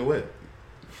booming in the whip.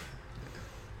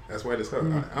 That's white as hell.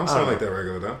 I don't sound like that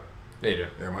regular though. Yeah, you do.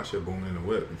 Yeah, my shit booming in the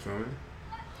whip. You feel me?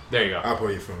 There you go. I'll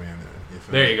put you feel me in there.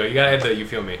 There you go. You gotta have the you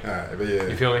feel me. Alright, but yeah.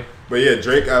 You feel me? But yeah,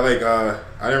 Drake, I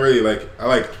didn't really like. I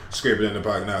like scrape it in the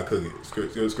pocket, now cook it.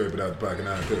 Scrape it out the pocket,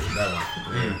 now cook it. That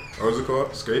one. What was it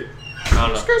called? Scrape? I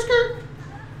don't know.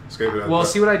 Scrape it out. Well,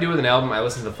 see what I do with an album. I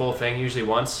listen to the full thing usually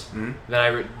once. Then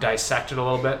I dissect it a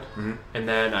little bit, and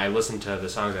then I listen to the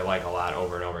songs I like a lot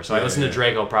over and over. So I listen to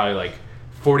Draco probably like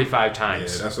 45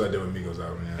 times. Yeah, that's what I did with Migos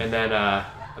album. Yeah. And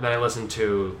then I listened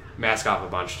to Mask Off a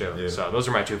bunch too. Yeah. So those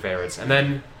are my 2 favorites. And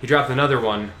then he dropped another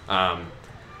one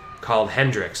called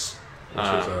Hendrix. Which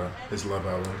is his love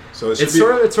album. So it's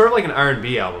sort of like an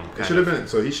R&B album. It should have been.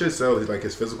 So he should sell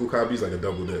his physical copies like a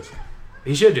double disc.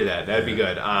 He should do that. That'd be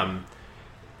good.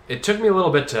 It took me a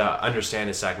little bit to understand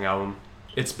his second album.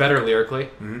 It's better lyrically.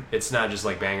 It's not just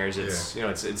like bangers. It's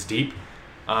it's deep.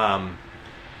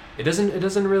 It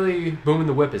doesn't really boom in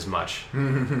the whip as much.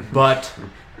 But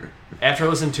after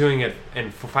listening to it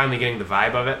and finally getting the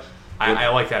vibe of it, I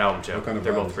like that album too. What kind of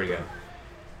They're vibe both pretty good.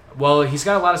 Well, he's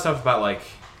got a lot of stuff about like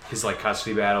his like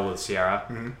custody battle with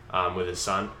Ciara, with his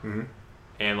son,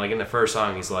 and like in the first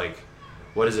song he's like,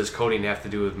 "What does this coding have to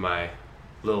do with my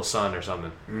little son or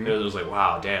something?" And it was like,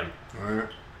 "Wow, damn,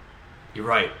 you're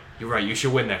right. You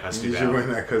should win that custody battle. You should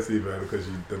win that custody battle because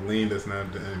the lean does not."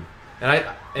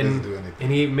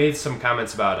 And he made some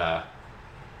comments about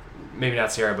maybe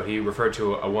not Ciara, but he referred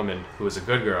to a woman who was a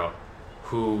good girl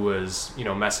who was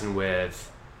messing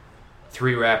with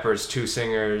 3 rappers, 2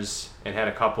 singers, and had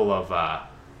a couple of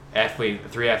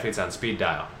 3 athletes on speed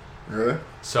dial. Really?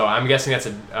 So I'm guessing that's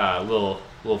a little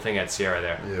thing at Sierra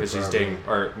there because she's dating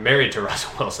or married to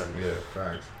Russell Wilson. Yeah,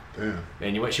 facts. Damn.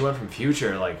 And she went from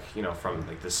Future, like from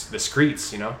like the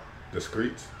Screets,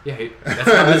 Discreet. Yeah,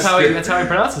 that's how he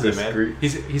pronounces it, man.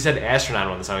 Discreet. He said astronaut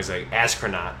on the song. He's like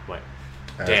astronaut. I'm like,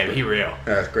 damn, he real.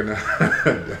 Astronaut.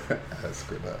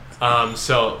 Astronaut.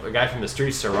 So the guy from the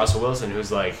streets, Sir Russell Wilson,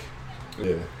 who's like,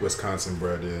 yeah, Wisconsin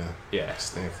bred. Yeah,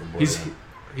 Stanford boy.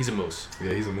 He's a moose.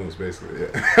 Yeah, he's a moose basically.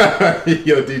 Yeah.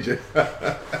 Yo, DJ.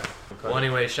 Well,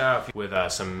 anyway, shout out with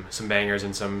some bangers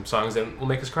and some songs that will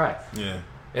make us cry. Yeah.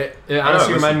 It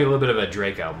honestly reminded me a little bit of a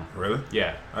Drake album. Really?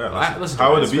 Yeah. I listen.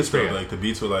 How were the beats though? Like the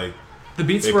beats were like. The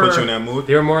beats they were. Put you in that mood.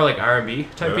 They were more like R&B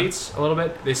type beats a little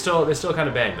bit. They still kind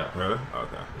of bang though. Really?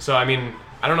 Okay. So I mean,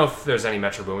 I don't know if there's any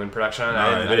Metro Boomin production on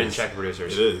it. I didn't check the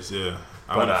producers. It is, yeah.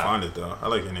 I want to find it though. I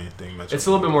like anything Metro. It's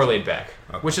a little bit more laid back,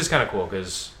 which is kind of cool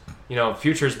because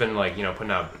Future's been like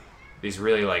putting out these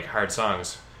really like hard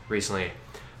songs recently.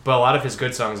 But a lot of his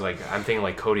good songs, like I'm thinking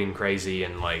like Codeine Crazy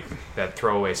and like that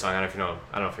Throwaway song. I don't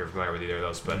know if you're familiar with either of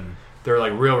those, but they're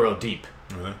like real deep.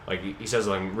 Really? Like he says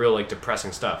like real like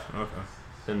depressing stuff. Okay.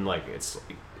 And like it's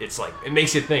like it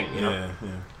makes you think, Yeah.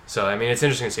 So I mean it's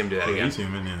interesting to see him do that again. He's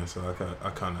human, yeah. So I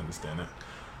can't understand that.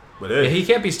 But yeah, he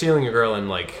can't be stealing a girl and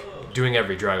like doing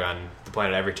every drug on the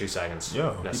planet every 2 seconds.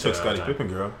 Yo, he took Scottie Pippen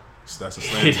girl. That's a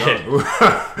slam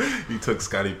dunk. He took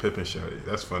Scottie Pippen shorty.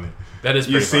 That's funny. That is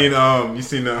pretty funny. You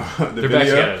seen the They're video? Back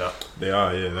together though. They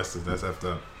are, yeah. That's effed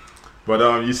up.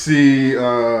 But you see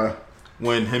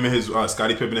when him and his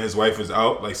Scottie Pippen and his wife was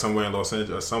out like somewhere in Los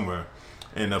Angeles or somewhere,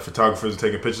 and photographers were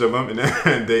taking pictures of him, and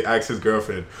then they asked his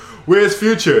girlfriend, "Where's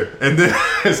Future?" And then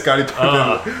Scottie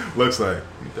Pippen looks like,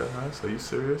 "You dead ass? Are you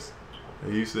serious?"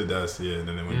 And you said that's and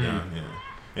then it went down. Yeah.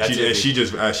 And she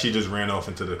just ran off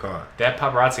into the car. That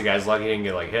paparazzi guy's lucky he didn't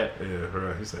get like hit. Yeah,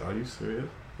 right. He said, "Are you serious?"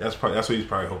 That's what he's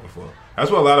probably hoping for. That's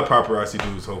what a lot of paparazzi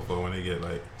dudes hope for when they get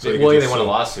like. They want a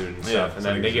lawsuit and stuff, and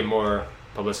then they get more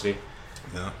publicity.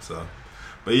 Yeah. So,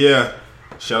 but yeah,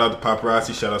 shout out to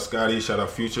paparazzi. Shout out Scotty. Shout out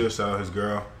Future. Shout out his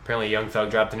girl. Apparently, Young Thug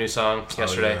dropped a new song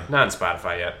yesterday. Yeah. Not on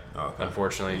Spotify yet,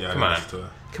 unfortunately.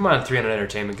 Come on, 300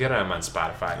 Entertainment, get him on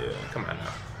Spotify. Yeah. Come on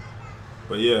now.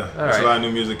 But yeah, there's a lot of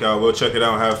new music out. We'll check it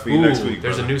out and have it for you next week.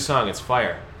 There's a new song. It's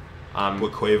fire.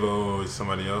 With Quavo or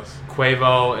somebody else?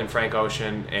 Quavo and Frank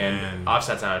Ocean and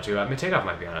Offset's on it too. I mean, Takeoff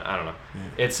might be on it. I don't know.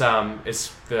 Yeah.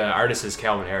 It's the artist is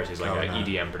Calvin Harris. He's like an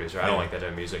EDM producer. I don't like that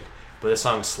type of music. But this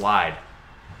song Slide.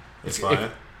 It's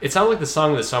fire. It sounds like the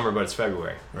song of the summer, but it's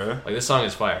February. Really? Like this song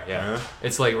is fire. Yeah.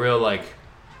 It's like real like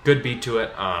good beat to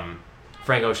it.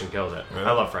 Frank Ocean kills it. Really?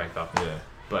 I love Frank though. Yeah.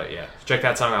 But yeah, check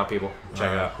that song out, people. Check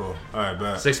it out. Cool. All right,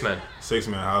 bet. 6 Men. 6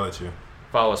 Men, holla at you.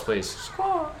 Follow us, please.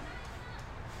 Squaw.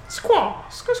 Squaw.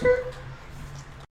 Skirt.